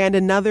 And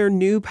another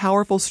new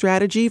powerful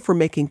strategy for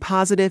making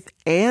positive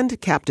and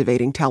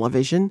captivating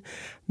television,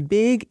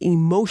 big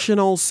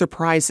emotional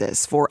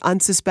surprises for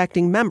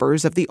unsuspecting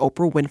members of the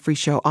Oprah Winfrey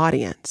Show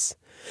audience.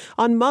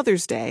 On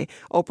Mother's Day,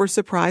 Oprah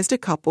surprised a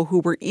couple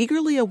who were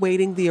eagerly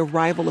awaiting the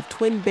arrival of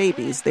twin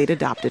babies they'd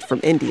adopted from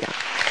India.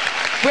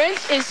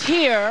 Brent is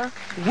here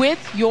with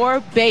your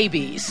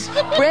babies.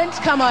 Brent,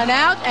 come on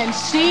out and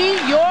see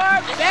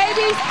your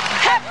babies.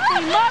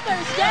 Happy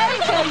Mother's Day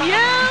to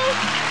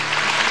you.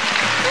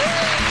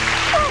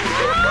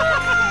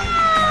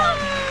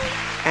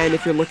 And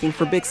if you're looking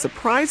for big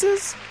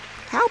surprises,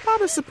 how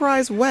about a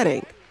surprise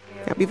wedding?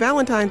 Happy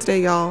Valentine's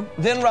Day, y'all.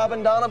 Then,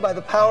 Robin Donna, by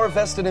the power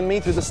vested in me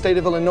through the state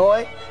of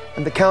Illinois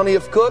and the county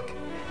of Cook,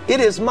 it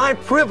is my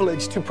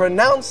privilege to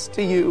pronounce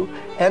to you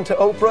and to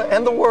Oprah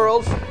and the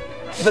world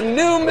the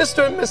new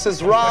Mr. and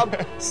Mrs.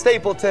 Rob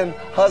Stapleton,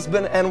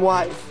 husband and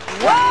wife.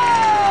 Whoa!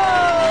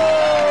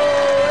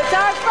 It's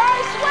our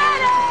first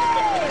wedding!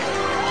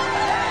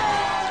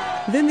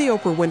 Then the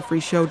Oprah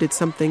Winfrey Show did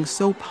something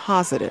so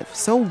positive,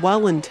 so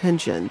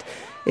well-intentioned,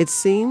 it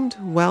seemed,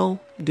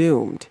 well,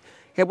 doomed.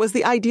 It was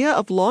the idea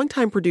of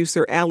longtime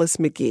producer Alice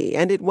McGee,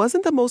 and it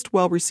wasn't the most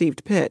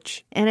well-received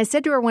pitch. And I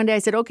said to her one day, I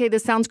said, okay,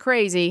 this sounds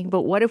crazy,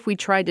 but what if we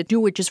tried to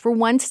do it just for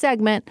one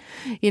segment,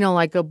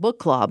 like a book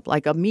club,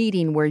 like a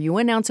meeting where you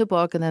announce a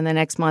book, and then the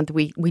next month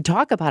we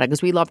talk about it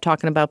because we love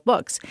talking about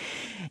books.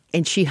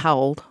 And she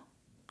howled.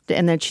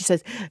 And then she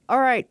says, all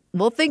right,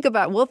 we'll think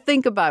about it. We'll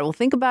think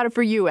about it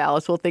for you,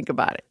 Alice. We'll think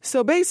about it.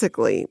 So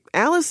basically,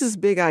 Alice's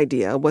big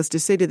idea was to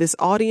say to this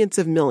audience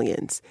of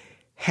millions,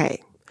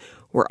 hey,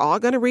 we're all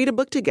going to read a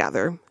book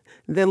together.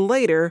 Then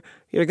later,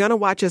 you're going to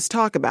watch us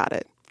talk about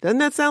it. Doesn't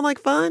that sound like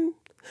fun?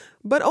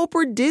 But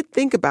Oprah did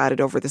think about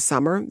it over the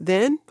summer.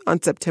 Then,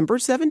 on September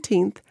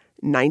 17th,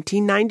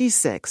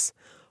 1996,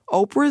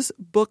 Oprah's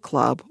book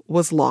club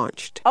was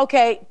launched.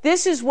 Okay,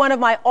 this is one of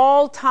my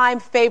all-time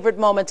favorite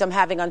moments I'm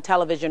having on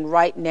television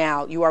right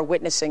now. You are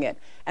witnessing it.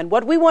 And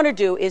what we want to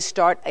do is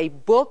start a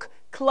book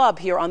club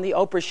here on The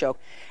Oprah Show.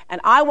 And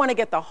I want to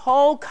get the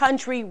whole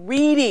country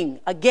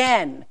reading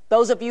again.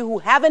 Those of you who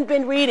haven't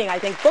been reading, I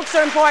think books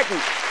are important.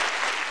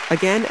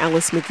 Again,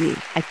 Alice McGee.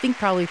 I think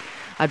probably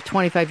out of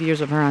 25 years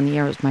of her on the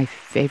air was my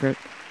favorite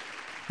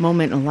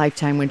moment in a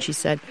lifetime when she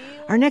said,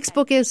 our next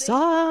book is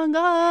Song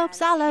of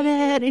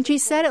Solomon. And she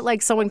said it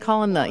like someone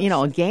calling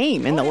a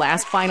game in the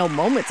last final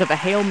moments of a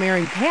Hail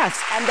Mary pass.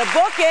 And the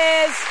book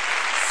is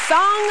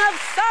Song of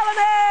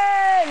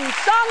Solomon!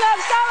 Song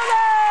of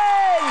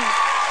Solomon!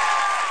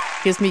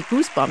 Gives me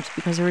goosebumps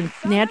because of her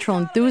natural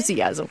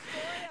enthusiasm.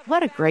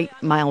 What a great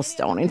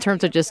milestone in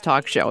terms of just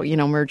talk show,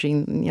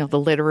 merging, the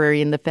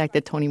literary and the fact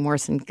that Toni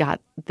Morrison got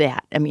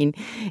that. I mean,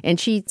 and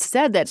she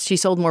said that she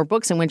sold more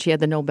books than when she had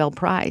the Nobel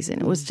Prize.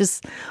 And it was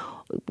just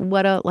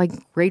what a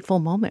grateful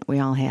moment we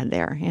all had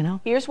there,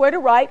 Here's where to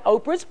write: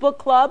 Oprah's Book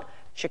Club,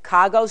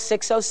 Chicago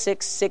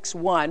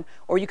 60661.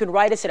 Or you can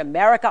write us at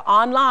America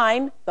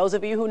Online, those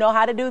of you who know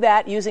how to do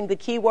that, using the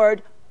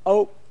keyword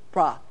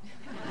Oprah.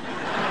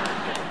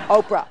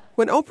 Oprah.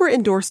 When Oprah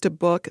endorsed a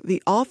book,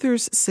 the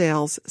author's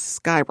sales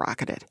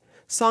skyrocketed.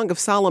 Song of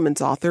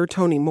Solomon's author,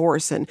 Toni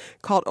Morrison,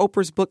 called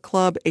Oprah's book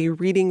club a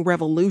reading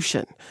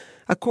revolution.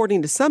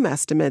 According to some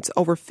estimates,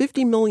 over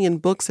 50 million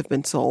books have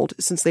been sold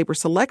since they were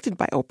selected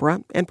by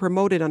Oprah and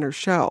promoted on her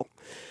show.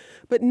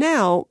 But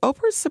now,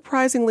 Oprah's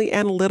surprisingly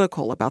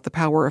analytical about the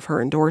power of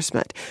her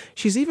endorsement.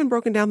 She's even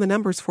broken down the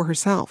numbers for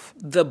herself.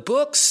 The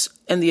books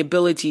and the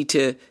ability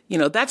to,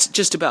 that's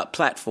just about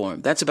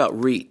platform. That's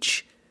about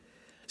reach.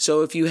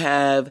 So if you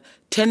have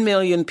 10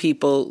 million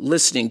people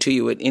listening to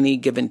you at any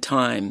given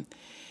time,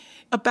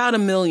 about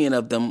 1 million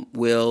of them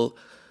will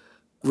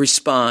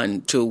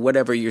respond to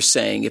whatever you're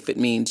saying. If it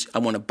means I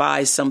want to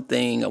buy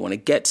something, I want to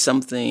get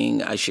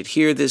something, I should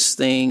hear this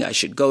thing, I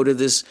should go to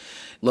this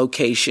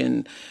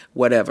location,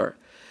 whatever.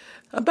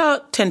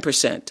 About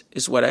 10%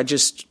 is what I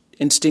just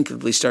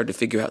instinctively started to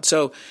figure out.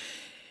 So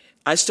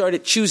I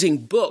started choosing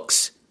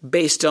books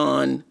based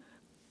on,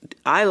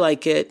 I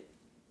like it,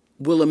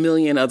 will 1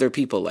 million other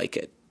people like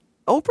it?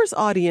 Oprah's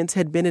audience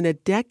had been in a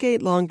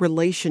decade-long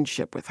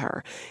relationship with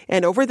her,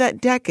 and over that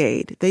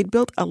decade, they'd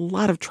built a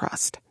lot of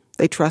trust.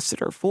 They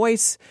trusted her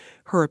voice,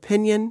 her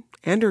opinion,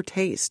 and her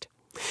taste.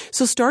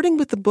 So starting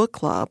with the book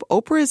club,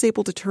 Oprah is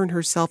able to turn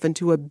herself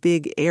into a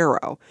big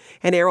arrow,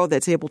 an arrow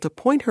that's able to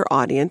point her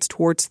audience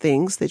towards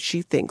things that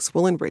she thinks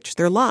will enrich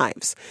their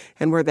lives.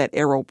 And where that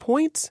arrow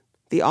points,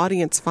 the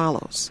audience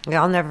follows.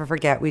 I'll never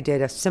forget, we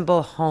did a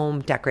simple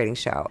home decorating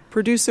show.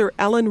 Producer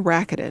Ellen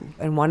Rakuten.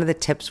 And one of the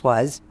tips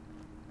was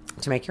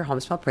to make your home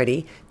smell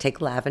pretty,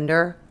 take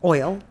lavender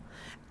oil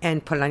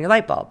and put it on your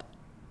light bulb.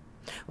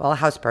 Well, a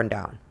house burned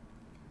down.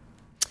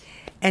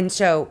 And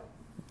so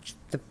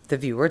the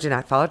viewer did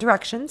not follow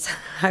directions,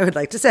 I would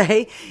like to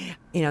say,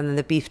 and then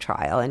the beef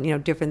trial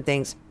and, different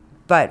things.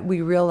 But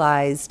we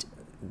realized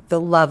the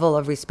level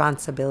of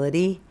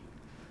responsibility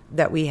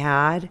that we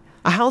had.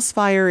 A house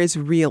fire is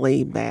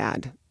really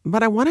bad.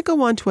 But I want to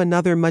go on to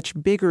another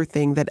much bigger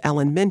thing that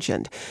Ellen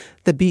mentioned,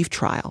 the beef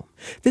trial.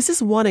 This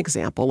is one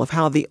example of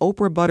how the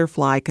Oprah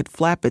butterfly could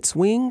flap its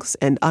wings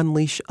and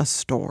unleash a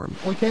storm.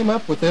 We came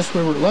up with this.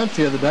 We were at lunch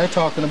the other day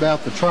talking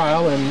about the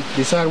trial and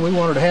decided we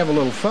wanted to have a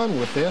little fun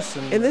with this.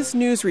 In this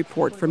news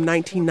report from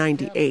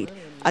 1998,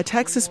 a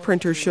Texas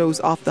printer shows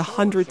off the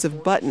hundreds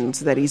of buttons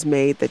that he's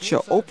made that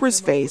show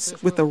Oprah's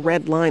face with a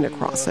red line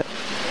across it.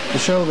 To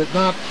show that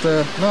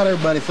not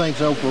everybody thinks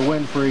Oprah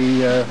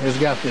Winfrey has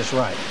got this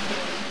right.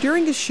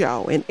 During a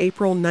show in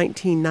April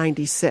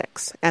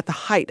 1996, at the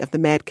height of the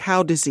mad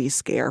cow disease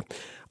scare,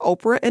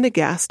 Oprah and a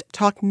guest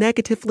talked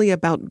negatively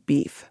about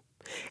beef.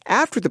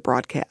 After the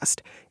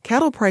broadcast,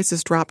 cattle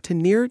prices dropped to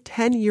near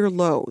 10-year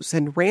lows,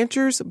 and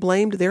ranchers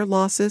blamed their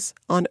losses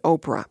on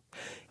Oprah.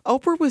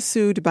 Oprah was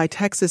sued by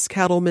Texas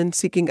cattlemen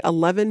seeking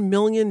 $11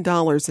 million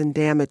in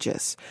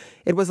damages.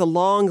 It was a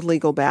long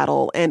legal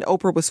battle, and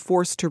Oprah was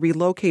forced to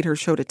relocate her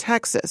show to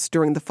Texas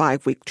during the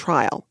 5-week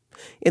trial.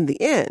 In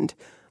the end,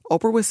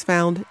 Oprah was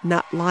found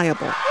not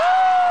liable.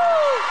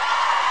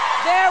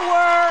 There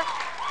were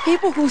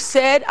people who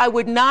said I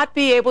would not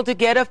be able to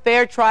get a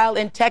fair trial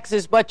in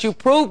Texas, but you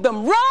proved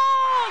them wrong!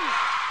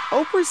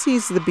 Oprah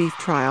sees the beef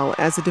trial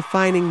as a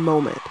defining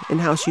moment in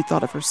how she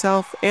thought of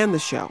herself and the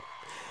show.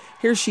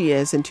 Here she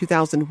is in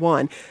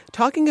 2001,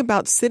 talking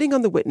about sitting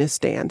on the witness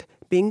stand,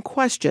 being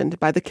questioned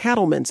by the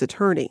cattleman's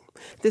attorney.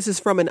 This is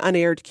from an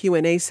unaired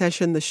Q&A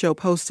session the show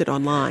posted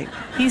online.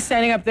 He's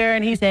standing up there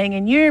and he's saying,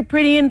 and you're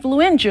pretty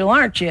influential,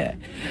 aren't you?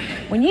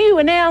 When you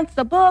announce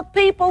the book,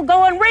 people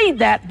go and read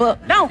that book,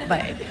 don't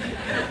they?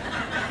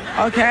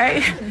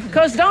 Okay?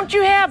 Because don't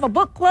you have a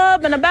book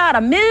club and about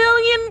 1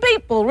 million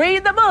people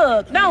read the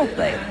book, don't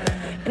they?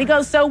 And he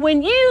goes, so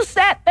when you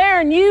sat there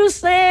and you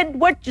said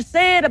what you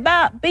said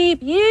about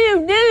beef,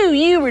 you knew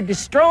you were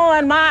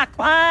destroying my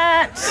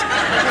clients.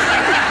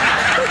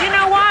 You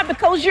know why?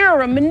 Because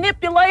you're a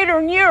manipulator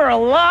and you're a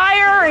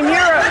liar and you're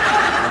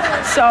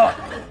a...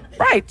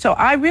 So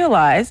I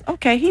realized,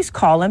 okay, he's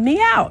calling me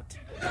out.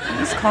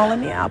 He's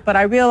calling me out. But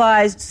I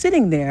realized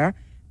sitting there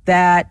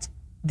that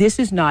this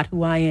is not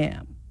who I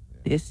am.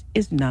 This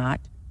is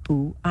not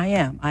who I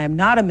am. I am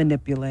not a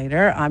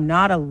manipulator. I'm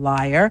not a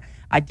liar.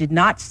 I did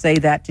not say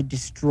that to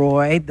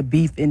destroy the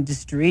beef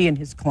industry and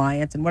his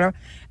clients and whatever.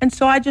 And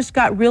so I just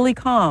got really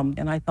calm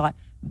and I thought,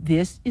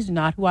 this is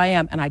not who I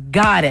am. And I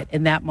got it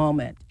in that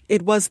moment.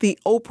 It was the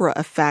Oprah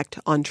effect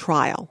on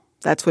trial.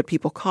 That's what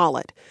people call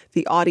it.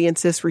 The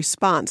audience's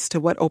response to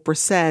what Oprah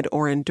said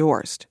or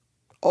endorsed.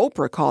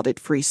 Oprah called it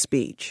free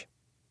speech.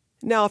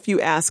 Now, if you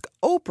ask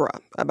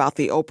Oprah about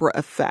the Oprah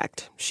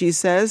effect, she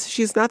says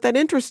she's not that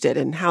interested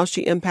in how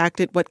she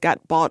impacted what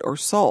got bought or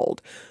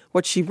sold.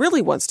 What she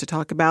really wants to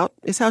talk about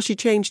is how she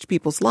changed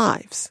people's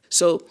lives.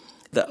 So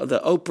the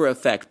Oprah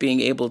effect,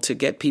 being able to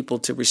get people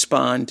to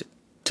respond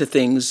to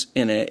things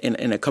in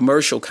a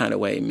commercial kind of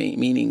way,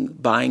 meaning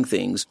buying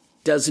things,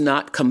 does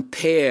not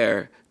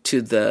compare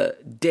to the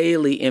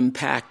daily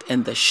impact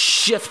and the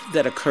shift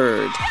that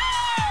occurred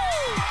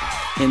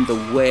in the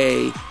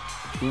way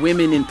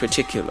women in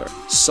particular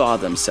saw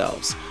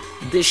themselves.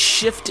 This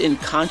shift in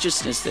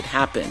consciousness that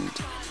happened,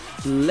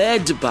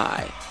 led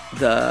by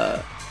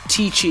the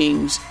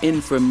teachings,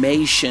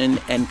 information,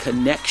 and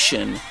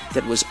connection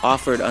that was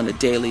offered on a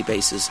daily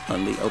basis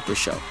on the Oprah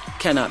Show,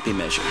 cannot be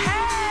measured.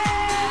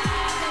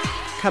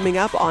 Coming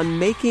up on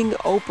Making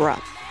Oprah,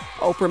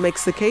 Oprah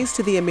makes the case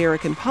to the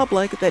American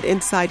public that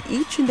inside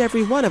each and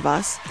every one of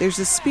us, there's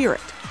a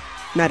spirit.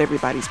 Not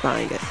everybody's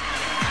buying it.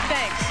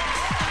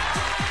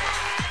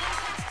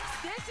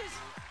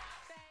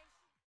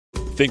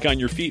 Think on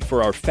your feet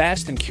for our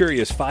Fast and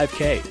Curious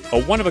 5K,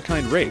 a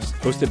one-of-a-kind race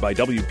hosted by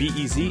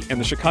WBEZ and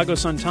the Chicago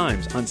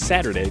Sun-Times on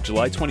Saturday,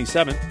 July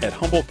 27th at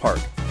Humboldt Park.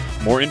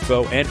 More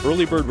info and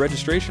early bird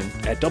registration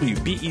at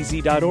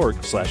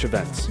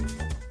wbez.org/events.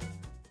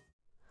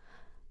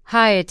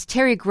 Hi, it's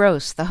Terry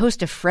Gross, the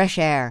host of Fresh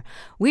Air.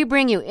 We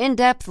bring you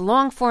in-depth,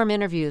 long-form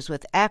interviews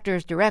with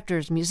actors,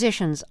 directors,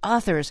 musicians,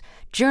 authors,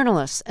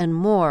 journalists, and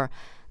more.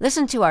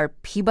 Listen to our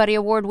Peabody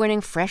Award-winning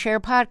Fresh Air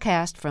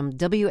podcast from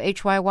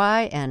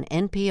WHYY and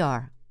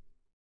NPR.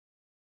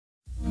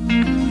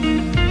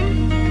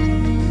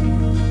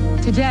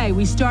 Today,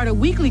 we start a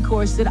weekly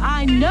course that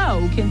I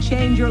know can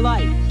change your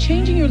life.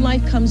 Changing your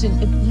life comes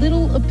in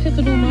little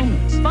epiphanal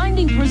moments.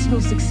 Finding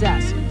personal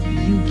success.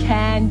 You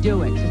can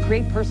do it. To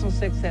create personal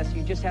success,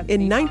 you just have to...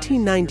 In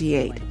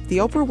 1998, The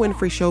Oprah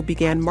Winfrey Show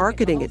began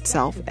marketing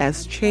itself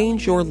as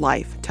Change Your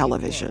Life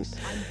television.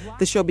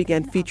 The show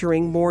began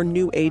featuring more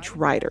New Age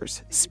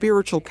writers,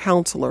 spiritual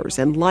counselors,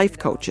 and life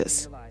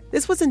coaches.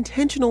 This was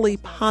intentionally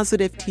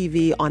positive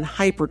TV on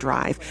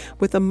hyperdrive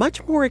with a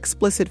much more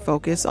explicit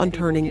focus on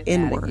turning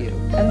inward.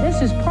 And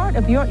this is part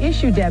of your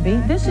issue, Debbie.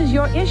 This is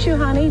your issue,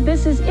 honey.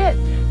 This is it.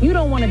 You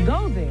don't want to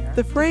go there.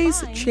 The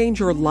phrase change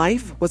your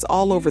life was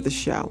all over the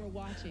show.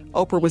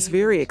 Oprah was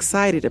very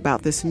excited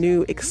about this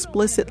new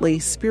explicitly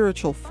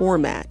spiritual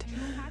format.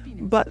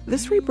 But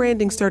this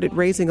rebranding started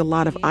raising a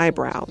lot of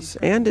eyebrows,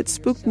 and it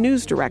spooked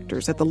news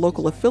directors at the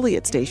local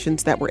affiliate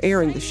stations that were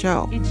airing the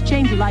show. It's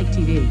Change Your Life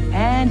TV,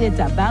 and it's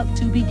about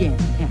to begin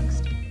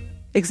next.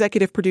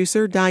 Executive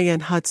producer Diane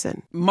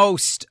Hudson.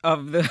 Most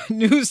of the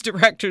news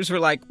directors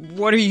were like,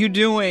 what are you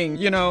doing?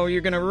 You know,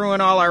 you're going to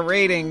ruin all our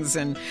ratings,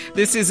 and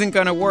this isn't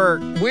going to work.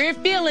 We're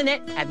feeling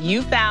it. Have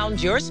you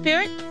found your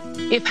spirit?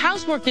 If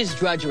housework is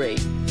drudgery,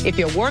 if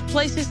your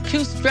workplace is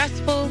too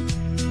stressful,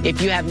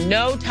 if you have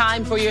no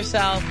time for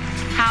yourself,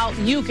 how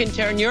you can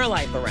turn your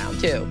life around,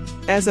 too.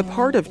 As a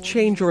part of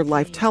Change Your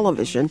Life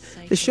television,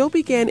 the show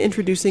began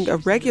introducing a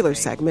regular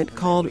segment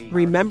called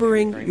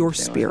Remembering Your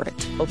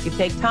Spirit. Hope you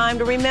take time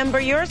to remember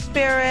your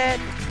spirit.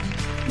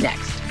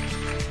 Next.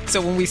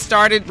 So when we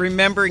started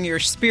Remembering Your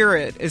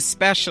Spirit,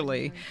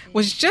 especially,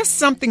 was just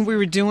something we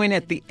were doing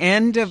at the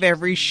end of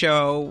every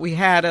show. We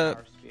had a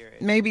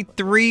maybe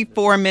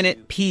 3-4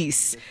 minute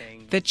piece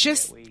that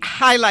just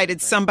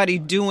highlighted somebody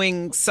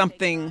doing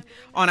something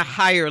on a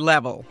higher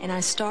level. And I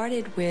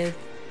started with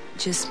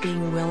just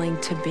being willing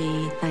to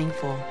be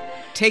thankful.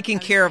 taking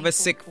care of a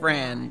sick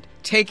friend,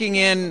 taking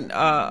in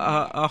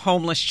a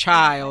homeless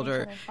child,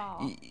 or,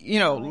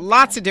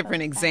 lots of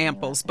different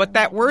examples. But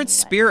that word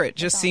spirit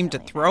just seemed to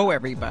throw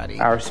everybody.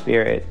 Our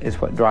spirit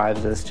is what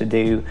drives us to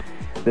do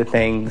the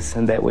things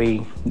that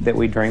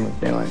we dream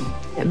of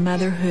doing.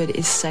 Motherhood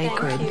is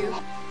sacred.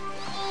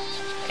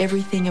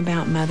 Everything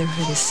about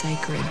motherhood is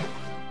sacred.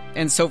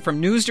 And so from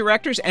news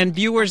directors and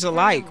viewers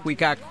alike, we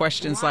got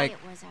questions like,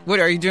 what,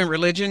 are you doing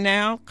religion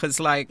now? Because,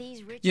 I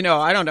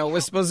don't know, it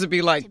was supposed to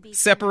be like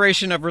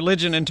separation of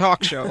religion and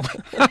talk show.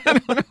 I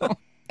don't know.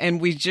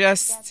 And we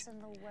just,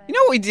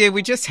 what we did?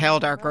 We just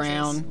held our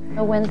ground.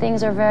 When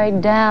things are very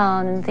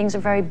down and things are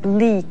very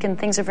bleak and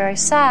things are very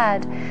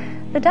sad,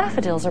 the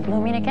daffodils are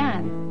blooming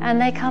again,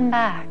 and they come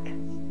back.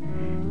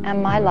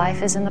 And my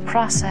life is in the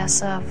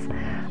process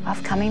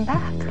of coming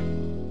back.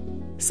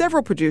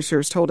 Several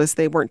producers told us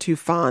they weren't too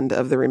fond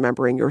of the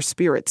Remembering Your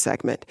Spirit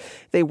segment.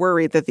 They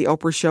worried that the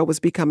Oprah show was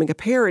becoming a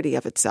parody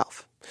of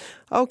itself.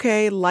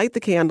 Okay, light the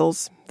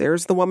candles.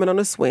 There's the woman on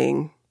a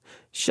swing.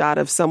 Shot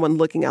of someone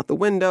looking out the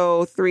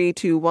window. 3,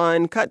 2,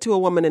 1. Cut to a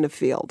woman in a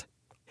field.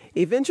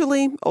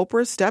 Eventually,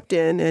 Oprah stepped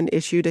in and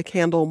issued a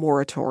candle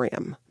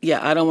moratorium.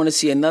 Yeah, I don't want to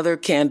see another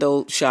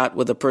candle shot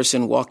with a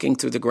person walking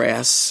through the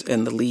grass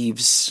and the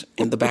leaves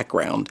in the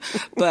background.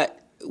 But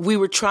we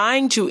were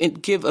trying to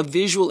give a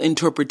visual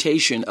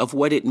interpretation of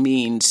what it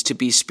means to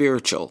be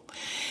spiritual.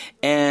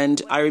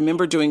 And I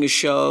remember doing a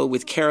show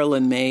with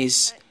Carolyn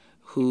Mays,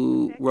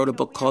 who wrote a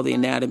book called The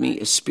Anatomy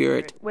of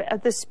Spirit.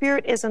 The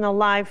spirit is an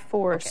alive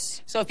force.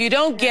 Okay. So if you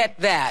don't get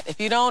that, if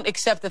you don't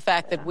accept the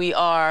fact that we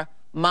are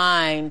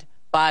mind,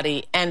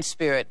 body, and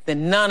spirit,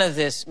 then none of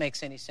this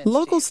makes any sense.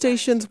 Local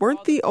stations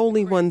weren't the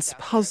only ones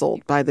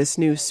puzzled by this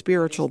new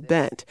spiritual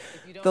bent.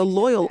 The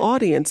loyal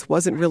audience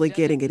wasn't really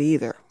getting it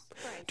either.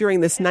 During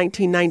this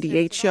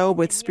 1998 show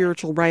with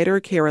spiritual writer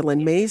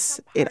Carolyn Mace,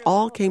 it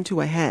all came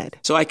to a head.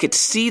 So I could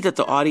see that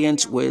the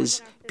audience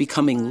was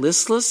becoming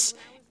listless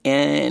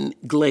and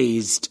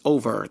glazed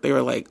over. They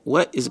were like,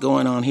 what is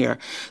going on here?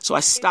 So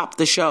I stopped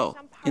the show.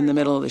 In the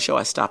middle of the show,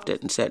 I stopped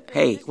it and said,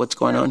 hey, what's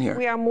going on here?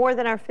 We are more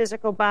than our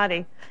physical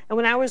body. And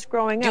when I was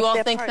growing up... Do you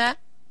all think that?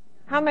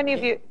 How many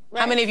of you...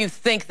 How many of you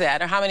think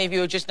that? Or how many of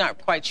you are just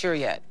not quite sure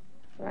yet?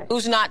 Right.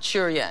 Who's not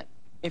sure yet,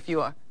 if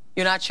you are?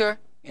 You're not sure?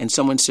 And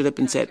someone stood up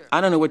and said, I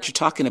don't know what you're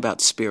talking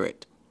about,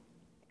 spirit.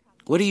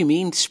 What do you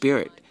mean,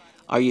 spirit?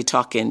 Are you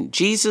talking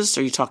Jesus?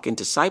 Are you talking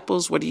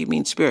disciples? What do you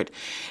mean, spirit?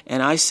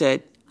 And I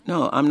said,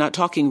 no, I'm not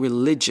talking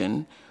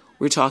religion.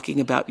 We're talking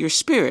about your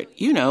spirit.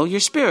 You know,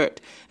 your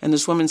spirit. And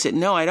this woman said,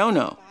 no, I don't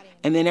know.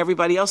 And then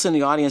everybody else in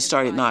the audience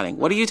started nodding.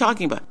 What are you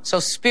talking about? So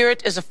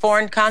spirit is a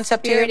foreign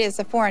concept here? Spirit is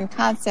a foreign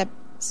concept,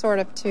 sort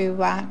of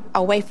to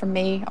away from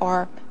me,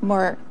 or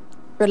more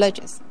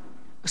religious.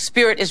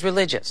 Spirit is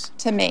religious.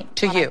 To me.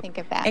 To you. I think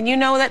of that. And you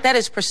know that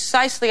is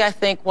precisely, I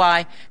think,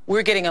 why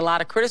we're getting a lot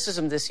of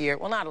criticism this year.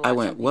 Well, not a lot. I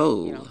went,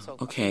 whoa,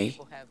 okay.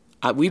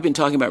 We've been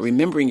talking about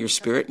remembering your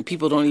spirit, and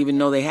people don't even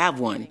know they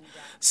have one.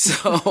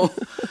 So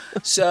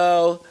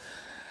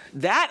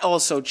that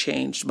also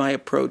changed my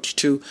approach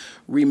to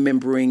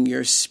remembering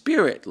your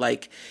spirit.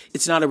 Like,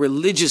 it's not a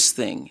religious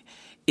thing.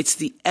 It's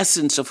the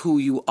essence of who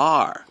you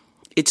are.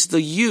 It's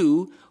the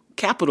you,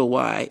 capital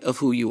Y, of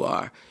who you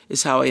are,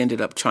 is how I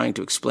ended up trying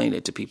to explain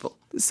it to people.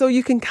 So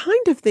you can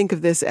kind of think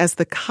of this as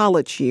the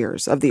college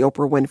years of the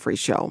Oprah Winfrey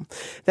Show,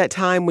 that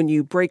time when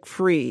you break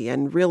free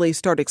and really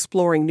start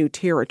exploring new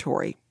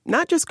territory,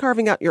 not just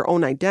carving out your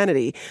own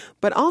identity,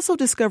 but also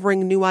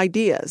discovering new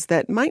ideas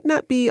that might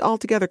not be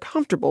altogether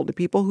comfortable to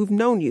people who've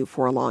known you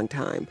for a long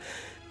time.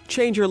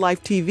 Change Your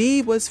Life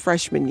TV was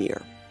freshman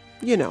year.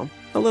 You know,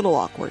 a little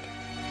awkward.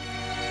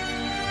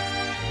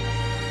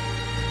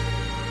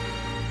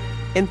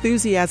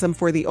 Enthusiasm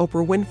for the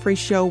Oprah Winfrey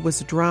Show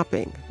was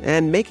dropping,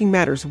 and making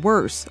matters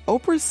worse,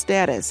 Oprah's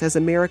status as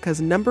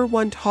America's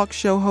 #1 talk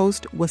show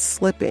host was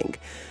slipping.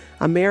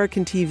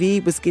 American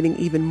TV was getting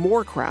even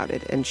more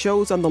crowded, and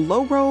shows on the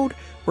low road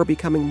were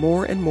becoming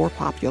more and more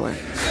popular.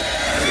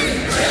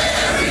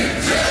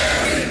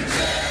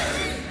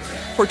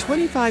 For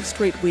 25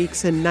 straight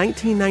weeks in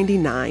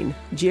 1999,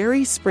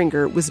 Jerry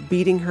Springer was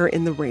beating her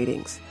in the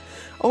ratings.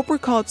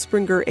 Oprah called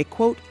Springer a,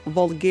 quote,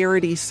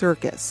 vulgarity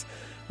circus.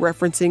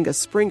 Referencing a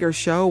Springer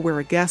show where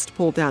a guest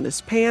pulled down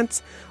his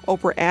pants,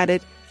 Oprah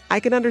added,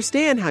 I can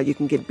understand how you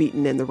can get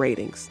beaten in the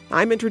ratings.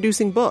 I'm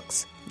introducing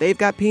books. They've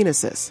got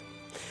penises.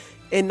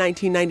 In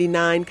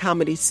 1999,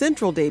 Comedy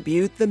Central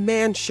debuted The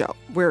Man Show,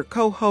 where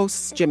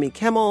co-hosts Jimmy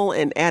Kimmel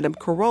and Adam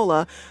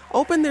Carolla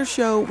opened their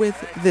show with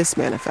this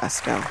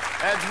manifesto.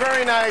 That's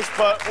very nice,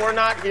 but we're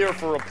not here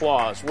for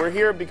applause. We're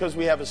here because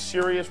we have a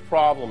serious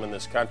problem in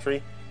this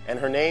country, and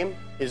her name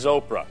is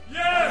Oprah.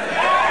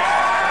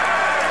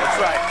 That's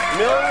right.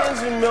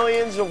 Millions and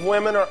millions of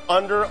women are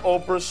under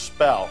Oprah's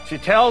spell. She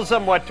tells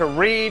them what to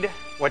read,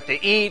 what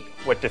to eat,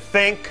 what to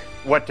think,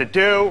 what to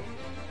do.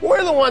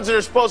 We're the ones that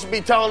are supposed to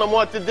be telling them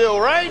what to do,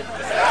 right? Enough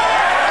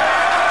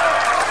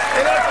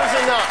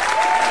is enough.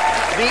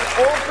 The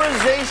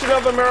Oprahization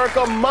of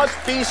America must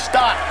be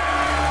stopped.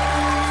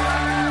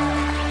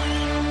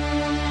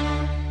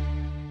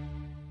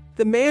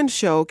 The Man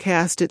Show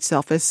cast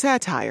itself as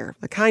satire,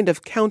 a kind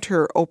of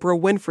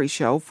counter-Oprah Winfrey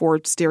show for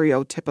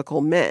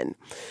stereotypical men.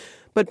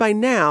 But by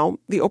now,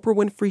 the Oprah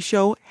Winfrey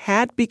Show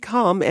had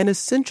become an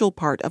essential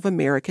part of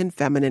American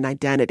feminine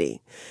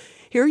identity.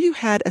 Here you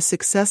had a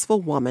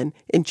successful woman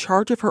in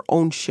charge of her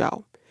own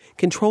show,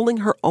 controlling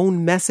her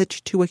own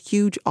message to a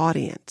huge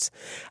audience,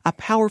 a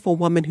powerful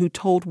woman who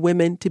told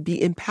women to be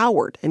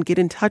empowered and get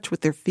in touch with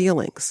their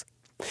feelings.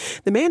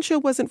 The Man Show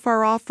wasn't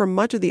far off from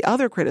much of the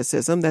other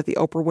criticism that the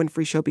Oprah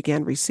Winfrey Show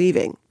began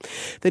receiving.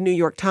 The New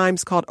York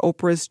Times called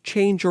Oprah's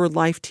Change Your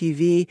Life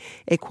TV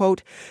a,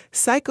 quote,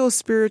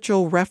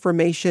 psycho-spiritual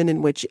reformation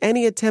in which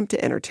any attempt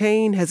to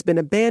entertain has been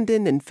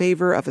abandoned in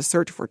favor of a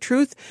search for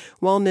truth,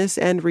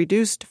 wellness, and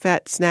reduced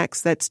fat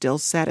snacks that still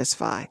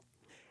satisfy.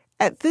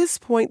 At this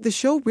point, the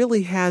show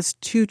really has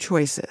two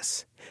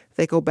choices.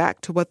 They go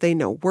back to what they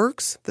know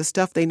works, the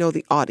stuff they know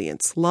the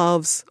audience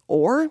loves,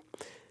 or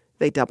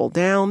they double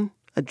down,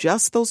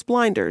 adjust those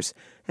blinders,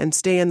 and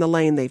stay in the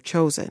lane they've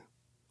chosen.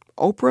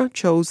 Oprah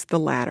chose the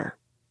latter.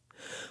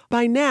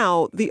 By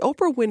now, the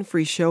Oprah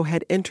Winfrey Show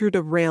had entered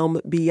a realm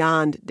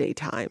beyond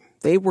daytime.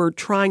 They were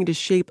trying to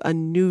shape a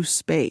new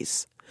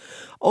space.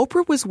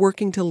 Oprah was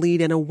working to lead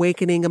an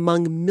awakening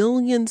among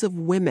millions of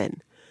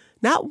women,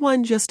 not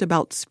one just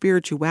about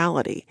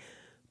spirituality,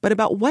 but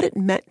about what it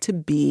meant to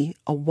be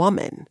a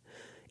woman.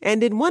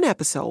 And in one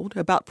episode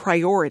about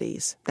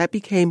priorities, that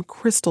became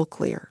crystal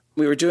clear.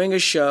 We were doing a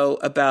show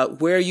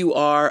about where you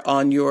are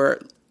on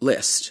your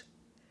list.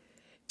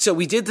 So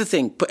we did the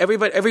thing.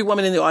 Every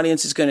woman in the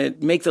audience is going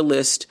to make the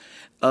list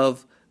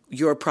of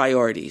your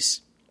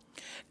priorities.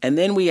 And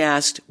then we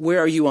asked, where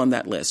are you on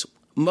that list?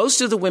 Most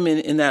of the women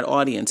in that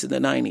audience in the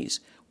 90s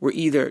were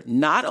either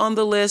not on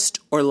the list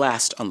or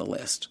last on the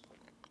list.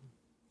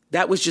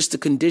 That was just the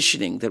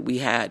conditioning that we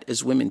had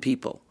as women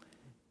people.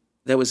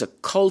 There was a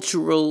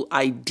cultural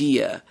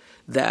idea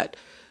that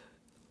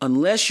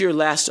unless you're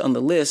last on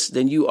the list,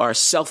 then you are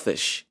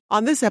selfish.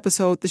 On this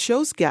episode, the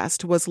show's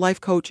guest was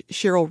life coach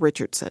Cheryl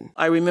Richardson.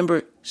 I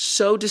remember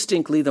so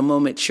distinctly the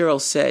moment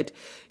Cheryl said,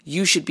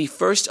 you should be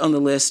first on the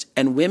list,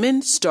 and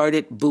women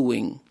started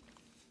booing.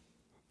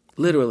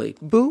 Literally.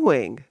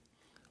 Booing?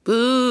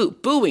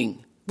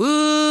 Booing.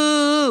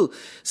 Boo!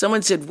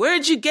 Someone said,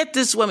 where'd you get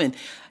this woman?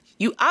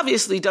 You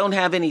obviously don't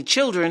have any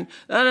children.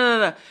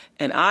 No.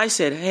 And I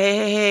said,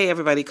 hey,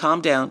 everybody,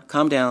 calm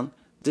down.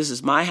 This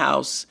is my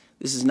house.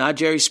 This is not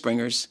Jerry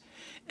Springer's,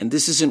 and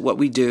this isn't what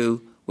we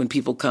do when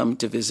people come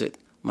to visit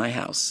my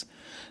house.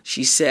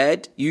 She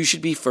said, you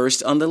should be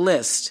first on the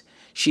list.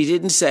 She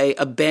didn't say,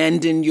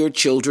 abandon your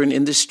children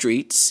in the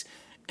streets,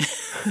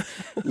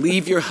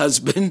 leave your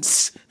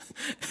husbands,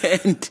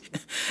 and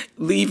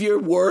leave your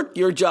work,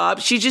 your job.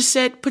 She just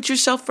said, put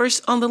yourself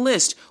first on the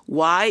list.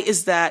 Why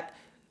is that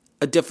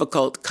a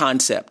difficult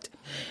concept?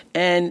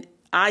 And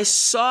I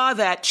saw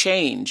that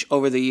change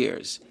over the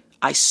years.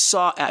 I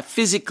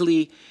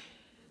physically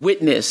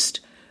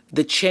witnessed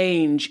the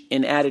change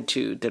in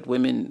attitude that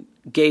women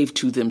gave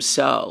to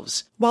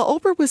themselves. While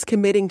Oprah was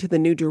committing to the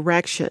new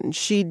direction,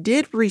 she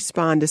did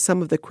respond to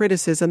some of the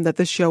criticism that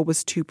the show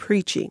was too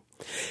preachy.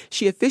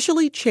 She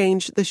officially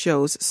changed the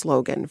show's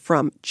slogan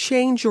from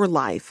Change Your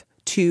Life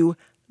to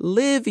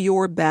Live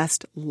Your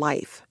Best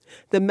Life.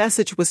 The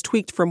message was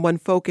tweaked from one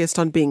focused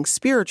on being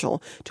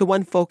spiritual to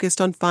one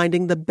focused on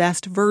finding the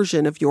best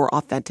version of your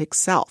authentic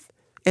self.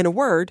 In a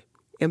word,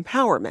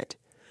 empowerment.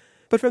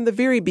 But from the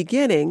very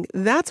beginning,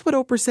 that's what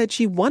Oprah said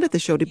she wanted the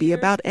show to be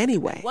about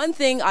anyway. One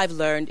thing I've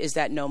learned is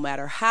that no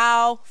matter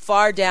how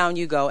far down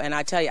you go, and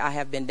I tell you, I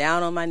have been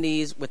down on my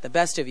knees with the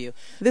best of you.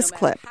 This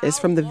clip is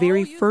from the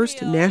very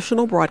first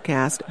national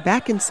broadcast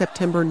back in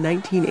September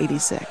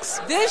 1986.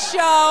 This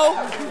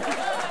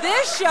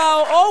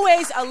show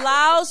always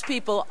allows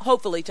people,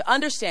 hopefully, to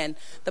understand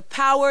the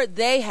power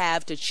they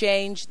have to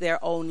change their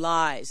own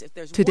lives.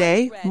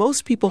 Today,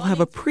 most people have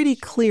a pretty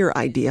clear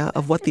idea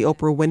of what the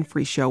Oprah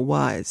Winfrey Show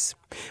was.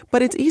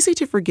 But it's easy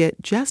to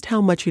forget just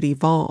how much it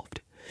evolved.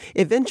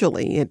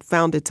 Eventually, it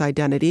found its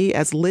identity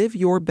as Live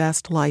Your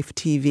Best Life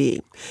TV,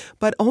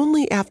 but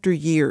only after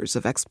years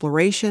of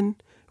exploration,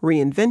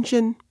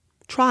 reinvention,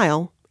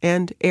 trial,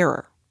 and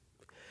error.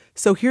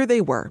 So here they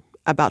were,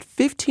 about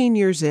 15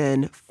 years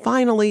in,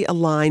 finally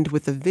aligned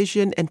with the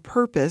vision and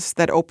purpose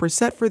that Oprah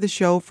set for the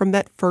show from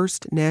that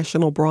first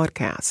national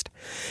broadcast.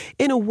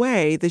 In a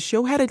way, the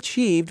show had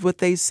achieved what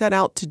they set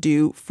out to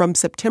do from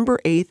September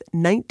 8th,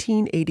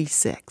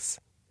 1986.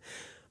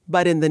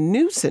 But in the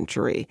new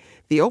century,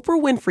 the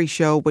Oprah Winfrey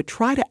Show would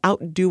try to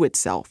outdo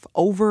itself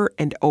over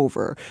and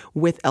over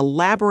with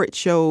elaborate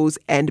shows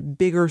and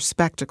bigger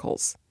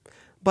spectacles.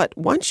 But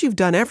once you've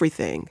done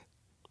everything,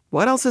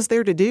 what else is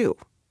there to do?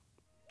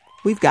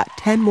 We've got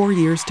 10 more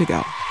years to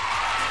go.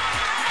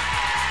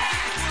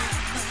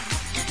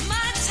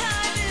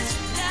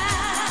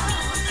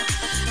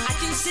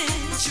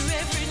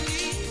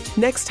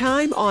 Next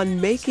time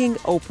on Making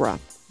Oprah,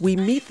 we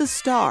meet the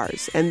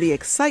stars, and the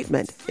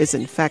excitement is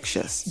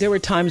infectious. There were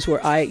times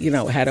where I,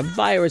 had a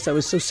virus. I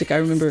was so sick. I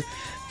remember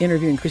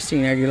interviewing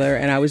Christina Aguilera,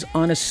 and I was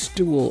on a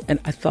stool, and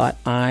I thought,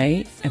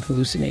 I am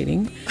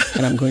hallucinating,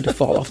 and I'm going to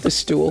fall off the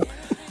stool.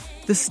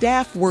 The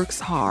staff works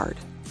hard.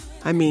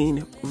 I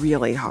mean,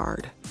 really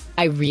hard.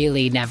 I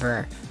really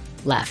never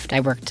left. I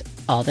worked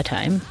all the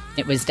time.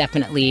 It was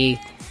definitely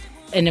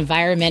an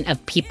environment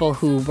of people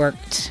who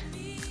worked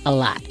a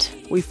lot.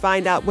 We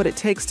find out what it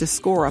takes to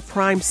score a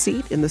prime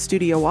seat in the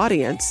studio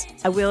audience.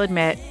 I will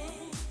admit,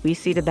 we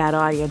seated that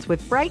audience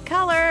with bright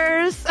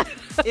colors.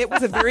 It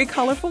was a very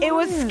colorful It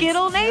was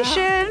Skittle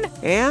Nation.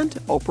 Yeah. And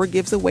Oprah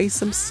gives away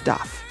some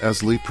stuff.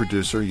 As lead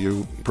producer,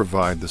 you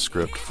provide the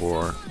script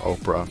for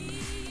Oprah.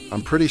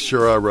 I'm pretty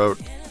sure I wrote,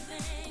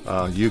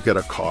 you get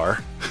a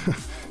car,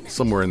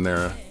 somewhere in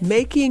there.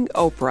 Making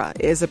Oprah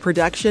is a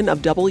production of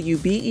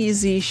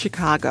WBEZ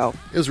Chicago.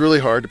 It was really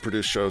hard to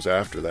produce shows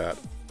after that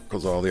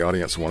because all the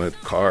audience wanted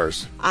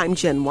cars. I'm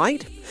Jen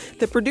White.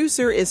 The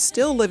producer is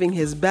still living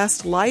his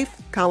best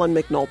life, Colin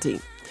McNulty.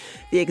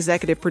 The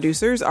executive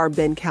producers are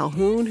Ben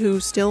Calhoun, who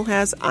still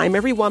has I'm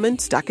Every Woman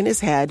stuck in his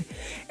head,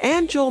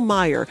 and Joel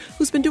Meyer,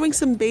 who's been doing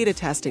some beta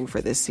testing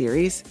for this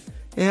series.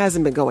 It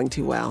hasn't been going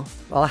too well.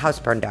 Well, a house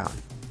burned down.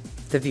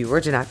 The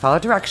viewer did not follow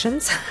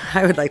directions,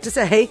 I would like to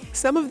say.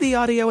 Some of the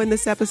audio in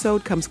this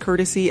episode comes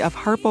courtesy of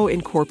Harpo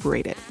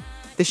Incorporated.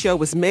 The show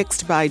was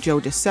mixed by Joe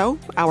Dassault.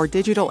 Our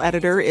digital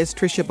editor is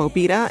Trisha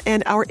Bobita,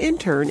 and our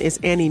intern is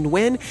Annie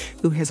Nguyen,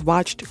 who has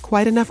watched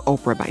quite enough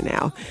Oprah by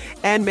now.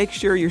 And make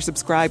sure you're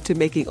subscribed to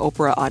Making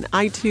Oprah on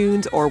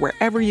iTunes or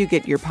wherever you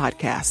get your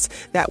podcasts.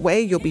 That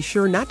way, you'll be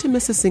sure not to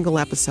miss a single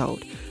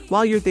episode.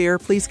 While you're there,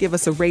 please give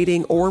us a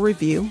rating or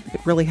review.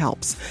 It really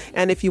helps.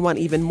 And if you want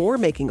even more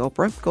Making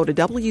Oprah, go to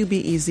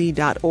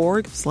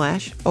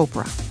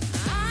wbez.org/Oprah.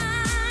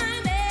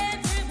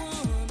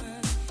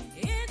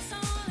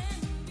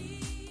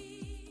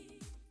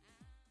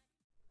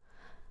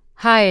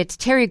 Hi, it's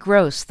Terry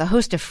Gross, the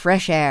host of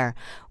Fresh Air.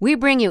 We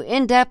bring you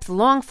in-depth,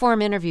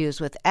 long-form interviews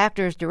with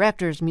actors,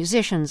 directors,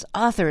 musicians,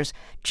 authors,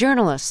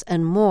 journalists,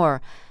 and more.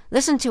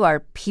 Listen to our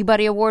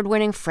Peabody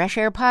Award-winning Fresh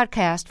Air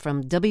podcast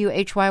from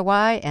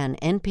WHYY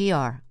and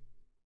NPR.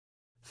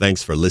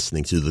 Thanks for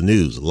listening to the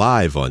news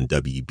live on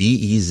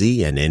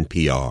WBEZ and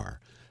NPR.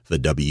 The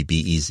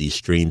WBEZ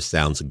stream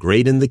sounds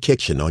great in the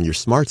kitchen on your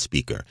smart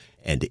speaker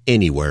and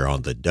anywhere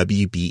on the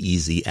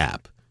WBEZ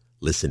app.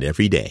 Listen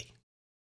every day.